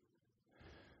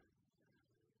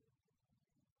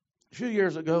 A few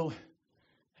years ago,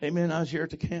 amen, I was here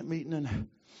at the camp meeting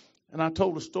and I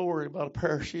told a story about a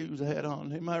pair of shoes I had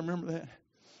on. Anybody remember that?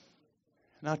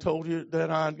 And I told you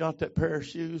that I had got that pair of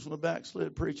shoes from a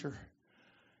backslid preacher.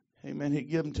 Amen. He'd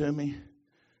give them to me.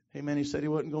 Amen. He said he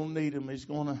wasn't going to need them. He's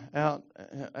going out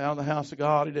of the house of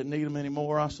God. He didn't need them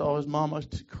anymore. I saw his mama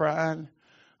crying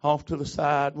off to the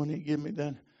side when he gave me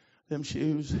them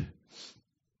shoes.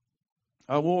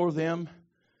 I wore them.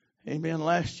 Amen.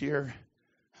 Last year,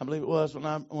 I believe it was when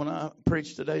I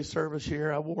preached today's service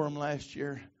here. I wore them last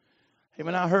year.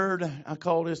 Amen. I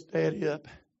called his daddy up.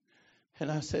 And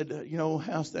I said,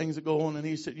 how's things are going? And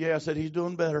he said, yeah. I said, he's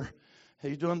doing better.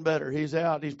 He's doing better. He's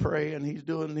out. He's praying. He's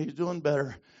doing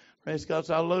better. Praise God.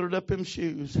 So I loaded up him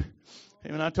shoes.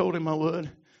 And I told him I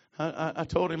would. I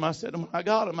told him, I said, when I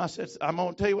got him, I said, I'm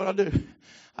going to tell you what I do.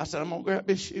 I said, I'm going to grab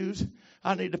his shoes.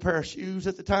 I need a pair of shoes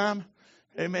at the time.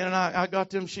 Amen. And I got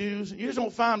them shoes. You just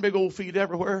don't find big old feet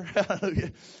everywhere.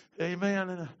 Amen.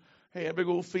 And he had big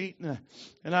old feet.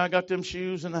 And I got them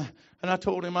shoes. And I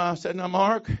told him, I said, now,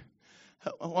 Mark,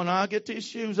 when I get these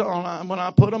shoes on, when I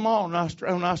put them on,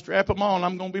 when I strap them on,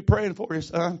 I'm going to be praying for you,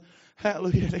 son.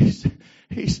 Hallelujah.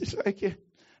 He says, thank you.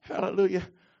 Hallelujah.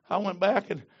 I went back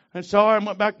and saw him,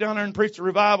 went back down there and preached a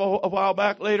revival a while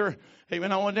back later.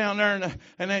 Amen. I went down there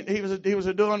and he was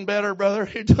doing better, brother.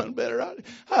 He doing better.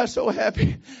 I was so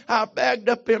happy. I bagged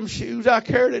up them shoes. I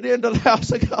carried it into the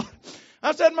house of God.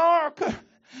 I said, Mark,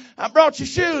 I brought your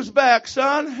shoes back,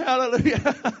 son.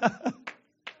 Hallelujah.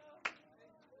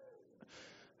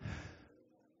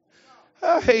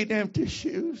 I hate empty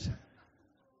shoes.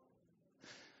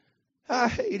 I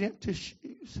hate empty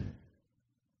shoes.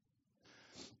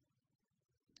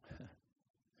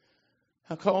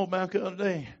 I called back the other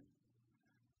day.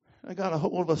 I got a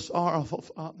hold of a sorrowful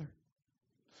father.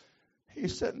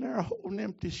 He's sitting there holding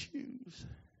empty shoes.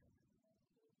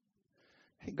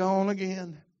 He gone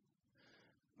again.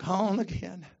 Gone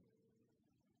again.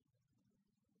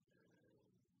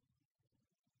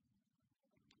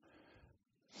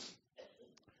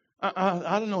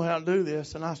 I don't know how to do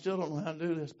this, and I still don't know how to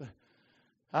do this, but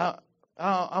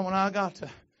when I got to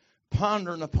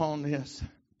pondering upon this,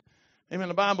 amen.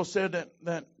 The Bible said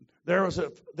that there was a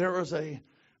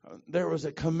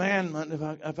commandment,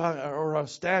 or a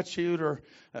statute, or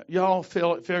y'all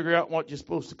figure out what you're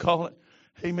supposed to call it,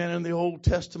 amen. In the Old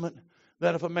Testament,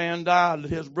 that if a man died,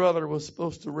 his brother was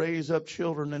supposed to raise up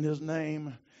children in his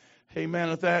name,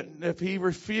 amen. If he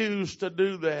refused to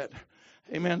do that,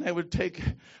 amen,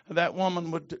 that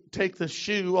woman would take the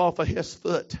shoe off of his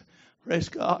foot. Praise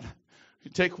God.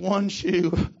 You take one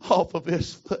shoe off of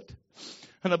his foot.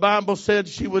 And the Bible said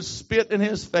she would spit in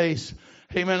his face.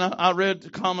 Amen. I read the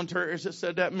commentaries that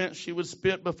said that meant she would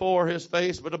spit before his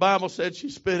face, but the Bible said she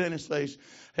spit in his face.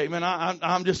 Amen.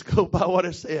 I'm just go by what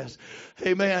it says.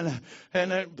 Amen.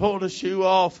 And it pulled the shoe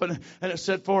off, and it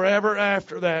said forever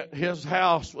after that his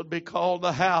house would be called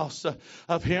the house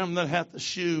of him that hath the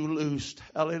shoe loosed.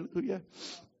 Hallelujah.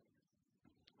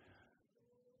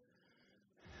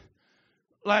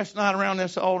 Last night around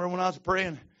this altar when I was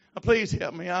praying, please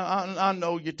help me. I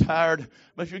know you're tired,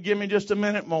 but if you give me just a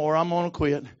minute more, I'm going to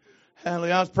quit.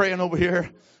 Hallelujah. I was praying over here.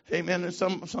 Amen. And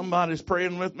somebody's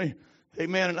praying with me.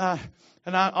 Amen.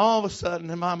 And I all of a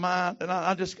sudden in my mind, and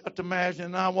I just got to imagine,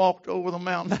 and I walked over the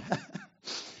mountain.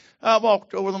 I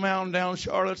walked over the mountain down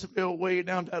Charlottesville, way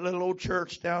down to that little old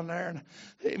church down there. And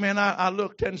amen. I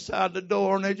looked inside the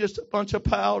door, and there's just a bunch of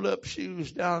piled up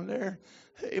shoes down there.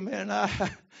 Amen.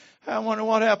 I wonder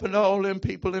what happened to all them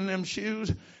people in them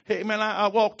shoes. Hey, man, I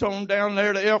walked on down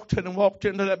there to Elkton and walked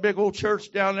into that big old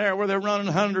church down there where they're running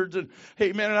hundreds. And,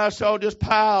 hey, man, and I saw just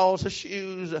piles of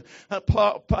shoes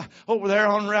over there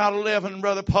on Route 11,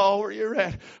 Brother Paul, where you're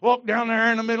at. Walked down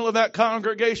there in the middle of that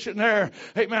congregation there.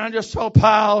 Hey, man, I just saw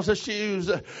piles of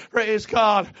shoes. Praise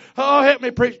God. Oh, help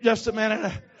me preach just a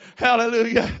minute.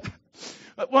 Hallelujah.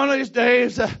 One of these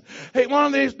days, hey,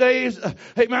 man,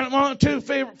 one of the two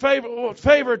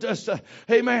favorites,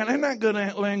 hey, man, isn't that good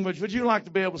language? Would you like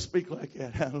to be able to speak like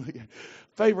that? Hallelujah.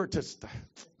 Favoritist.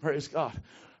 Praise God.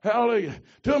 Hallelujah.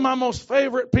 Two of my most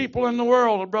favorite people in the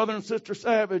world are Brother and Sister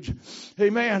Savage.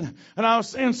 Amen. And I was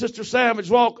seeing Sister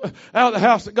Savage walk out of the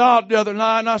house of God the other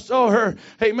night, and I saw her,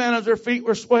 amen, as her feet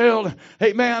were swelled.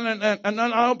 Amen. And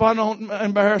I hope I don't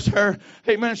embarrass her.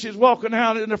 Amen. She's walking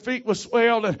out and her feet were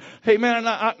swelled. And, amen.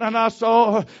 And I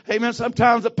saw, amen,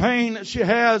 sometimes the pain that she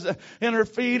has in her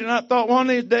feet. And I thought one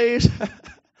of these days,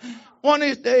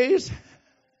 there's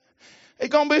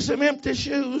going to be some empty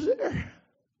shoes there.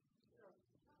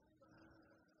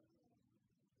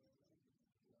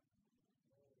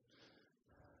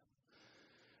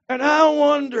 And I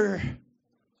wonder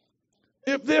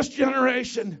if this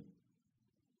generation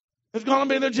is going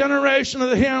to be the generation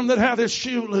of him that hath his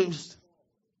shoe loosed.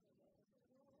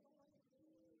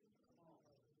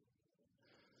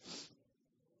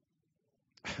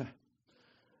 Come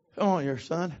on here,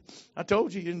 son. I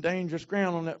told you you're in dangerous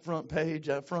ground on that front page,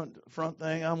 that front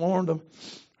thing. I warned them.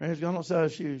 Praise God, what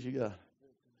size shoes you got?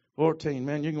 14.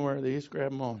 Man, you can wear these.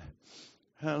 Grab them on.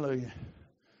 Hallelujah.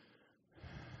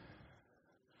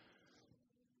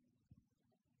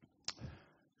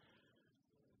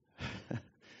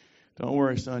 Don't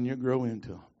worry, son. You'll grow into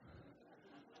them.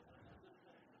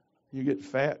 You get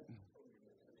fat.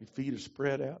 Your feet are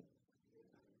spread out.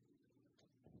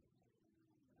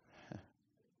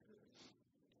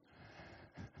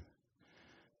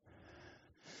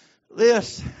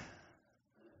 This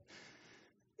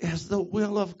is the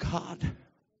will of God.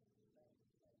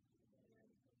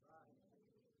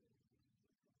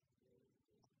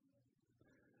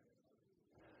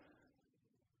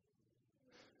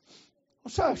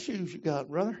 What size shoes you got,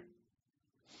 brother?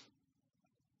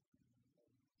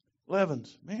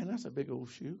 11s. Man, that's a big old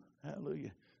shoe.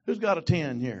 Hallelujah. Who's got a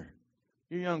 10 here?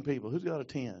 You young people, who's got a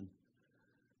 10?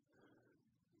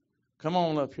 Come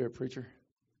on up here, preacher.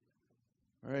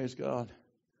 Praise God.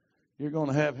 You're going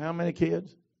to have how many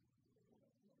kids?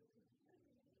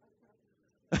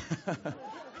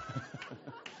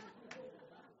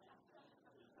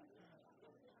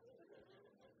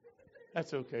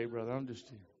 That's okay, brother. I'm just...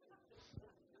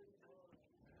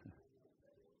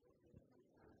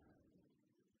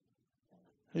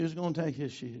 Who's going to take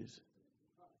his shoes?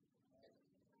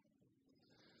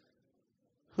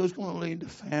 Who's going to lead the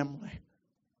family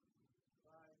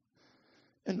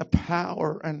in the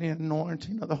power and the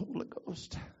anointing of the Holy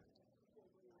Ghost?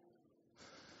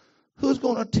 Who's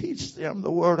going to teach them the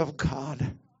Word of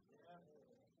God?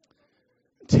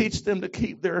 Teach them to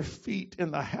keep their feet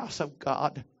in the house of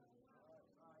God.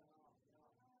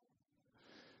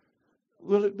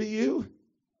 Will it be you?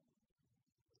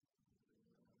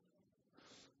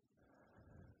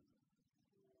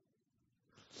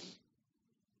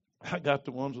 I got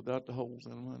the ones without the holes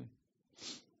in them, honey.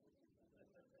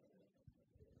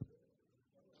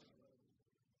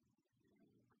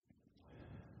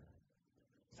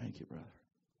 Thank you, brother.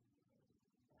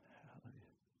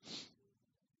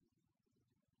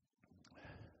 Hallelujah.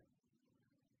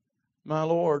 My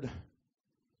Lord,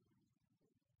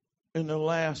 in the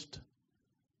last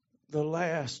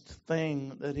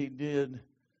thing that he did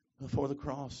before the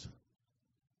cross,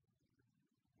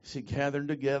 he gathered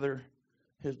together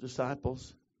his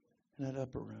disciples in that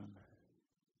upper room.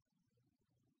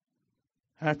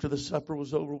 After the supper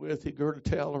was over with, he girded a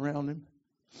towel around him.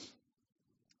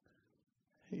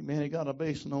 Amen. He got a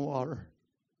basin of water.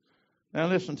 Now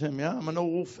listen to me. I'm an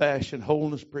old-fashioned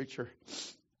holiness preacher.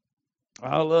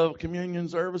 I love communion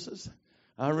services.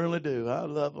 I really do. I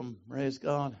love them. Praise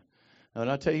God.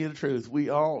 And I tell you the truth, we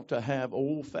ought to have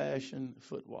old-fashioned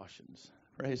foot washings.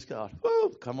 Praise God. Woo,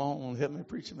 come on, help me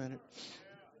preach a minute.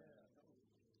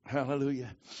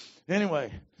 Hallelujah.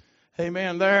 Anyway,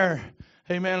 amen, there,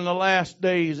 amen, in the last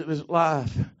days of his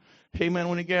life, amen,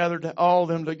 when he gathered all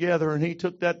them together and he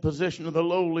took that position of the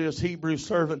lowliest Hebrew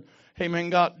servant, amen,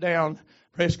 got down,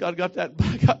 praise God, got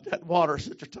that water,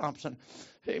 Sister Thompson,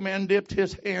 amen, dipped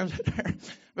his hands in there,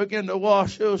 began to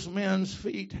wash those men's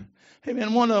feet.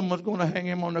 Amen. One of them was going to hang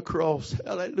him on the cross.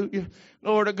 Hallelujah.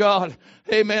 Lord of God.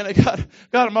 Amen. They got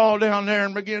them all down there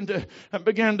and began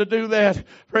to do that.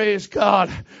 Praise God.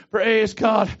 Praise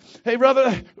God. Hey,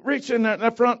 brother, reach in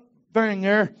that front thing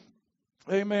there.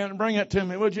 Amen. Bring it to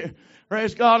me, would you?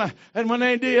 Praise God. And when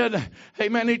they did,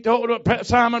 amen, he told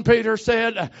Simon Peter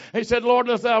said, he said, Lord,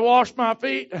 dost thou wash my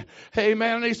feet?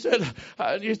 Amen. And he said,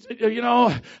 you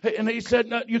know, and he said,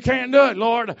 no, you can't do it,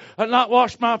 Lord, not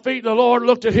wash my feet. The Lord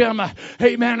looked at him.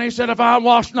 Amen. He said, if I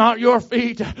wash not your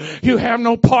feet, you have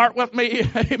no part with me.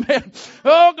 Amen.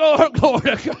 Oh,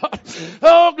 glory to God.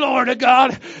 Oh, glory to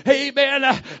God.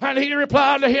 Amen. And he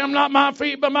replied to him, not my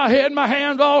feet, but my head and my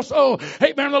hands also.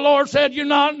 Amen. The Lord said, you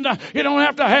don't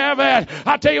have to have that.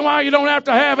 I tell you why you don't have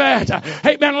to have that.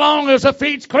 Amen. Long as the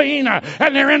feet's clean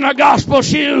and they're in the gospel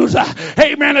shoes.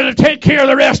 Amen. It'll take care of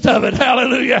the rest of it.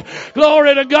 Hallelujah.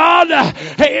 Glory to God.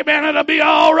 Amen. It'll be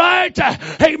all right.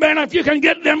 Amen. If you can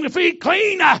get them feet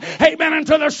clean. Amen.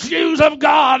 Into the shoes of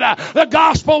God. The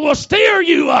gospel will steer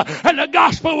you. And the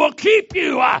gospel will keep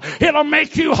you. It'll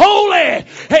make you holy.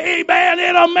 Amen.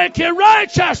 It'll make you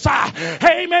righteous.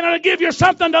 Amen. It'll give you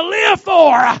something to live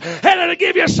for. And it'll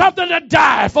give you something to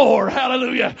die for.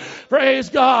 Hallelujah. Praise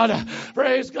God.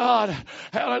 Praise God.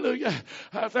 Hallelujah.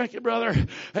 Thank you, brother.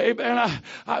 Amen.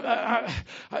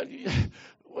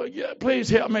 Well, yeah, please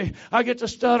help me. I get to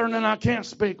stuttering and I can't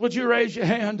speak. Would you raise your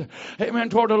hand, amen,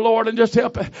 toward the Lord and just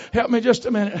help me just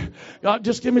a minute. God,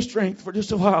 just give me strength for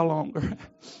just a while longer.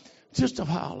 Just a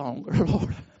while longer,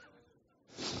 Lord.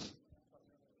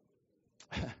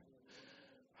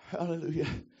 Hallelujah.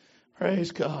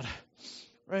 Praise God.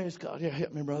 Praise God. Yeah,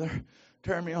 help me, brother.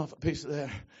 Turn me off a piece of that.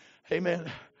 Amen.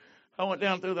 I went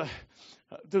down through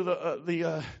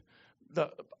the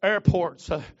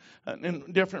airports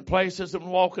in different places and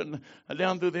walking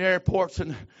down through the airports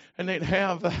and they'd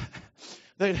have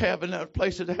in that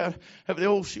places have the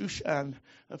old shoe shine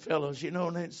fellows, you know,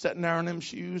 and they're sitting there in them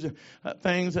shoes and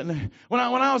things. And when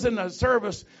I was in the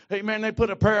service, amen, they put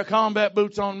a pair of combat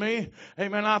boots on me.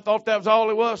 Amen. I thought that was all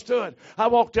there was to it. I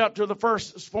walked out to the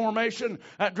first formation.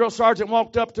 That drill sergeant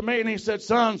walked up to me and he said,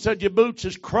 son, said, your boots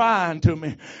is crying to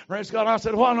me. Praise God. I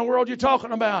said, what in the world are you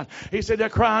talking about? He said, they're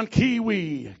crying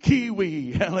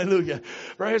kiwi. Hallelujah.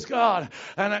 Praise God.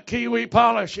 And that kiwi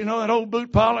polish, you know, that old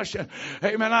boot polish.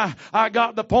 Amen. I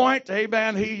got the point.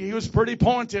 Amen. He was pretty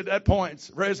pointed at points.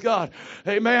 Praise God.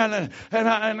 Amen.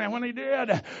 And when he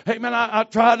did, amen, I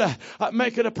tried to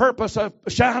make it a purpose of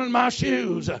shining my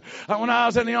shoes. When I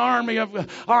was in the army of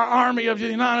the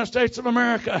United States of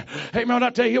America, amen,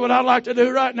 I tell you what I'd like to do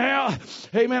right now.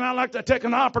 Amen. I'd like to take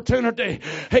an opportunity,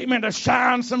 amen, to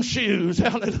shine some shoes.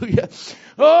 Hallelujah.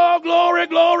 Oh, glory,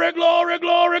 glory, glory,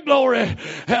 glory, glory.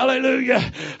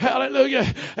 Hallelujah.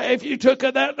 Hallelujah. If you took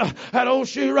that old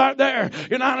shoe right there,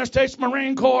 United States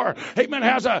Marine Corps, amen,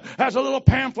 has a little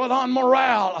pamphlet on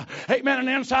morale. Amen. And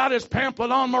inside is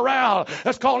pamphlet on morale.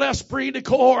 It's called Esprit de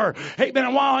Corps. Amen.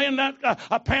 And while in that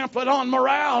a pamphlet on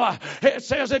morale, it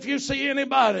says if you see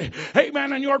anybody,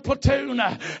 amen, in your platoon,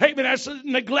 amen, that's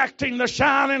neglecting the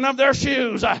shining of their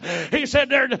shoes, he said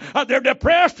they're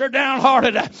depressed or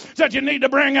downhearted. Said you need to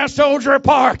bring that soldier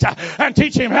apart and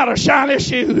teach him how to shine his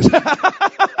shoes.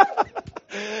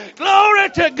 Glory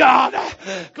to God.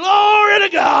 Glory to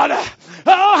God.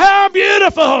 Oh, how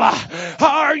beautiful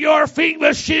are your feet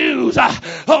with shoes.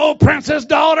 Oh, princess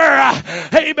daughter.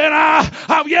 Amen.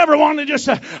 Have you ever wanted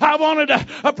I wanted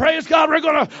to praise God. We're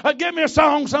going to give me a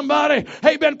song, somebody.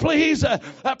 Amen. Please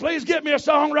give me a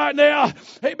song right now.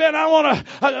 Amen. I want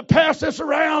to pass this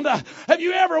around. Have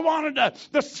you ever wanted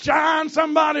to shine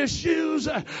somebody's shoes?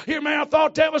 You may have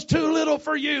thought that was too little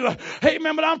for you.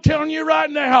 Amen. But I'm telling you right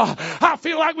now, I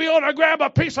feel like we ought to grab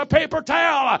a piece of paper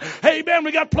towel. Amen.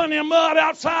 We got plenty of mud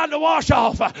outside to wash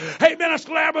off. Amen. Let's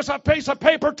grab us a piece of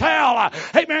paper towel.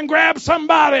 Amen. Grab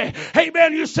somebody.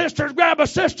 Amen. You sisters grab a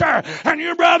sister. And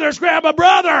you brothers grab a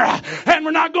brother. And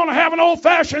we're not going to have an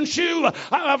old-fashioned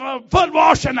foot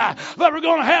washing. But we're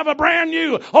going to have a brand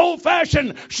new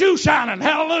old-fashioned shoe shining.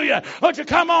 Hallelujah. Won't you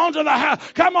come on to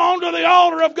the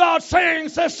altar of God saying,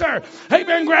 sister.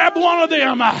 Amen. Grab one of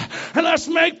them. And let's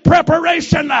make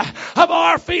preparation of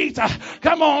our feet.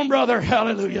 Come on, brother.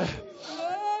 Hallelujah.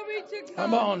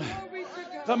 Come on.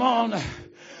 Come on.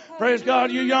 Praise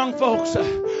God, you young folks.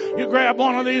 You grab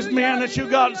one of these men that you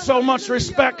got so much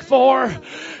respect for.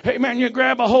 Amen. You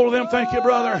grab a hold of them. Thank you,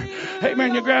 brother.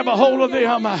 Amen. You grab a hold of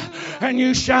them and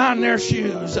you shine their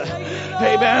shoes.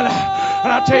 Amen.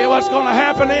 And I tell you what's going to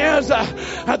happen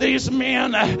is these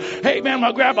men, amen,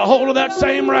 will grab a hold of that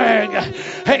same rag.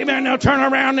 Amen. They'll turn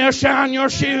around. They'll shine your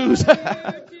shoes.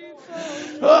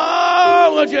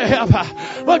 Oh, would you help?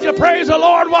 Would you praise the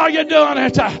Lord while you're doing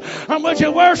it? And would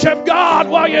you worship God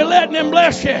while you're letting Him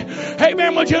bless you?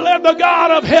 Amen. Would you let the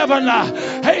God of heaven,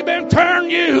 amen, turn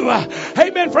you,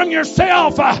 amen, from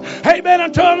yourself, amen,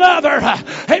 unto another.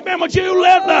 Amen. Would you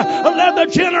let the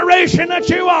generation that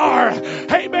you are,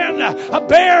 amen,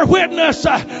 bear witness,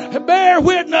 bear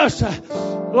witness.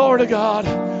 Glory to God.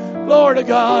 Glory to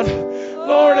God.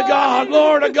 Glory to God,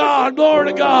 glory to God, glory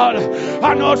to God.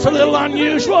 I know it's a little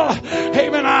unusual.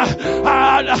 Amen.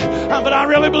 But I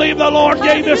really believe the Lord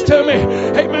gave this to me.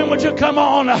 Amen. Would you come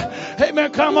on?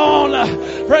 Amen. Come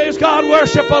on. Praise God.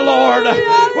 Worship the Lord.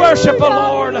 Worship the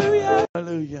Lord.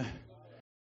 Hallelujah.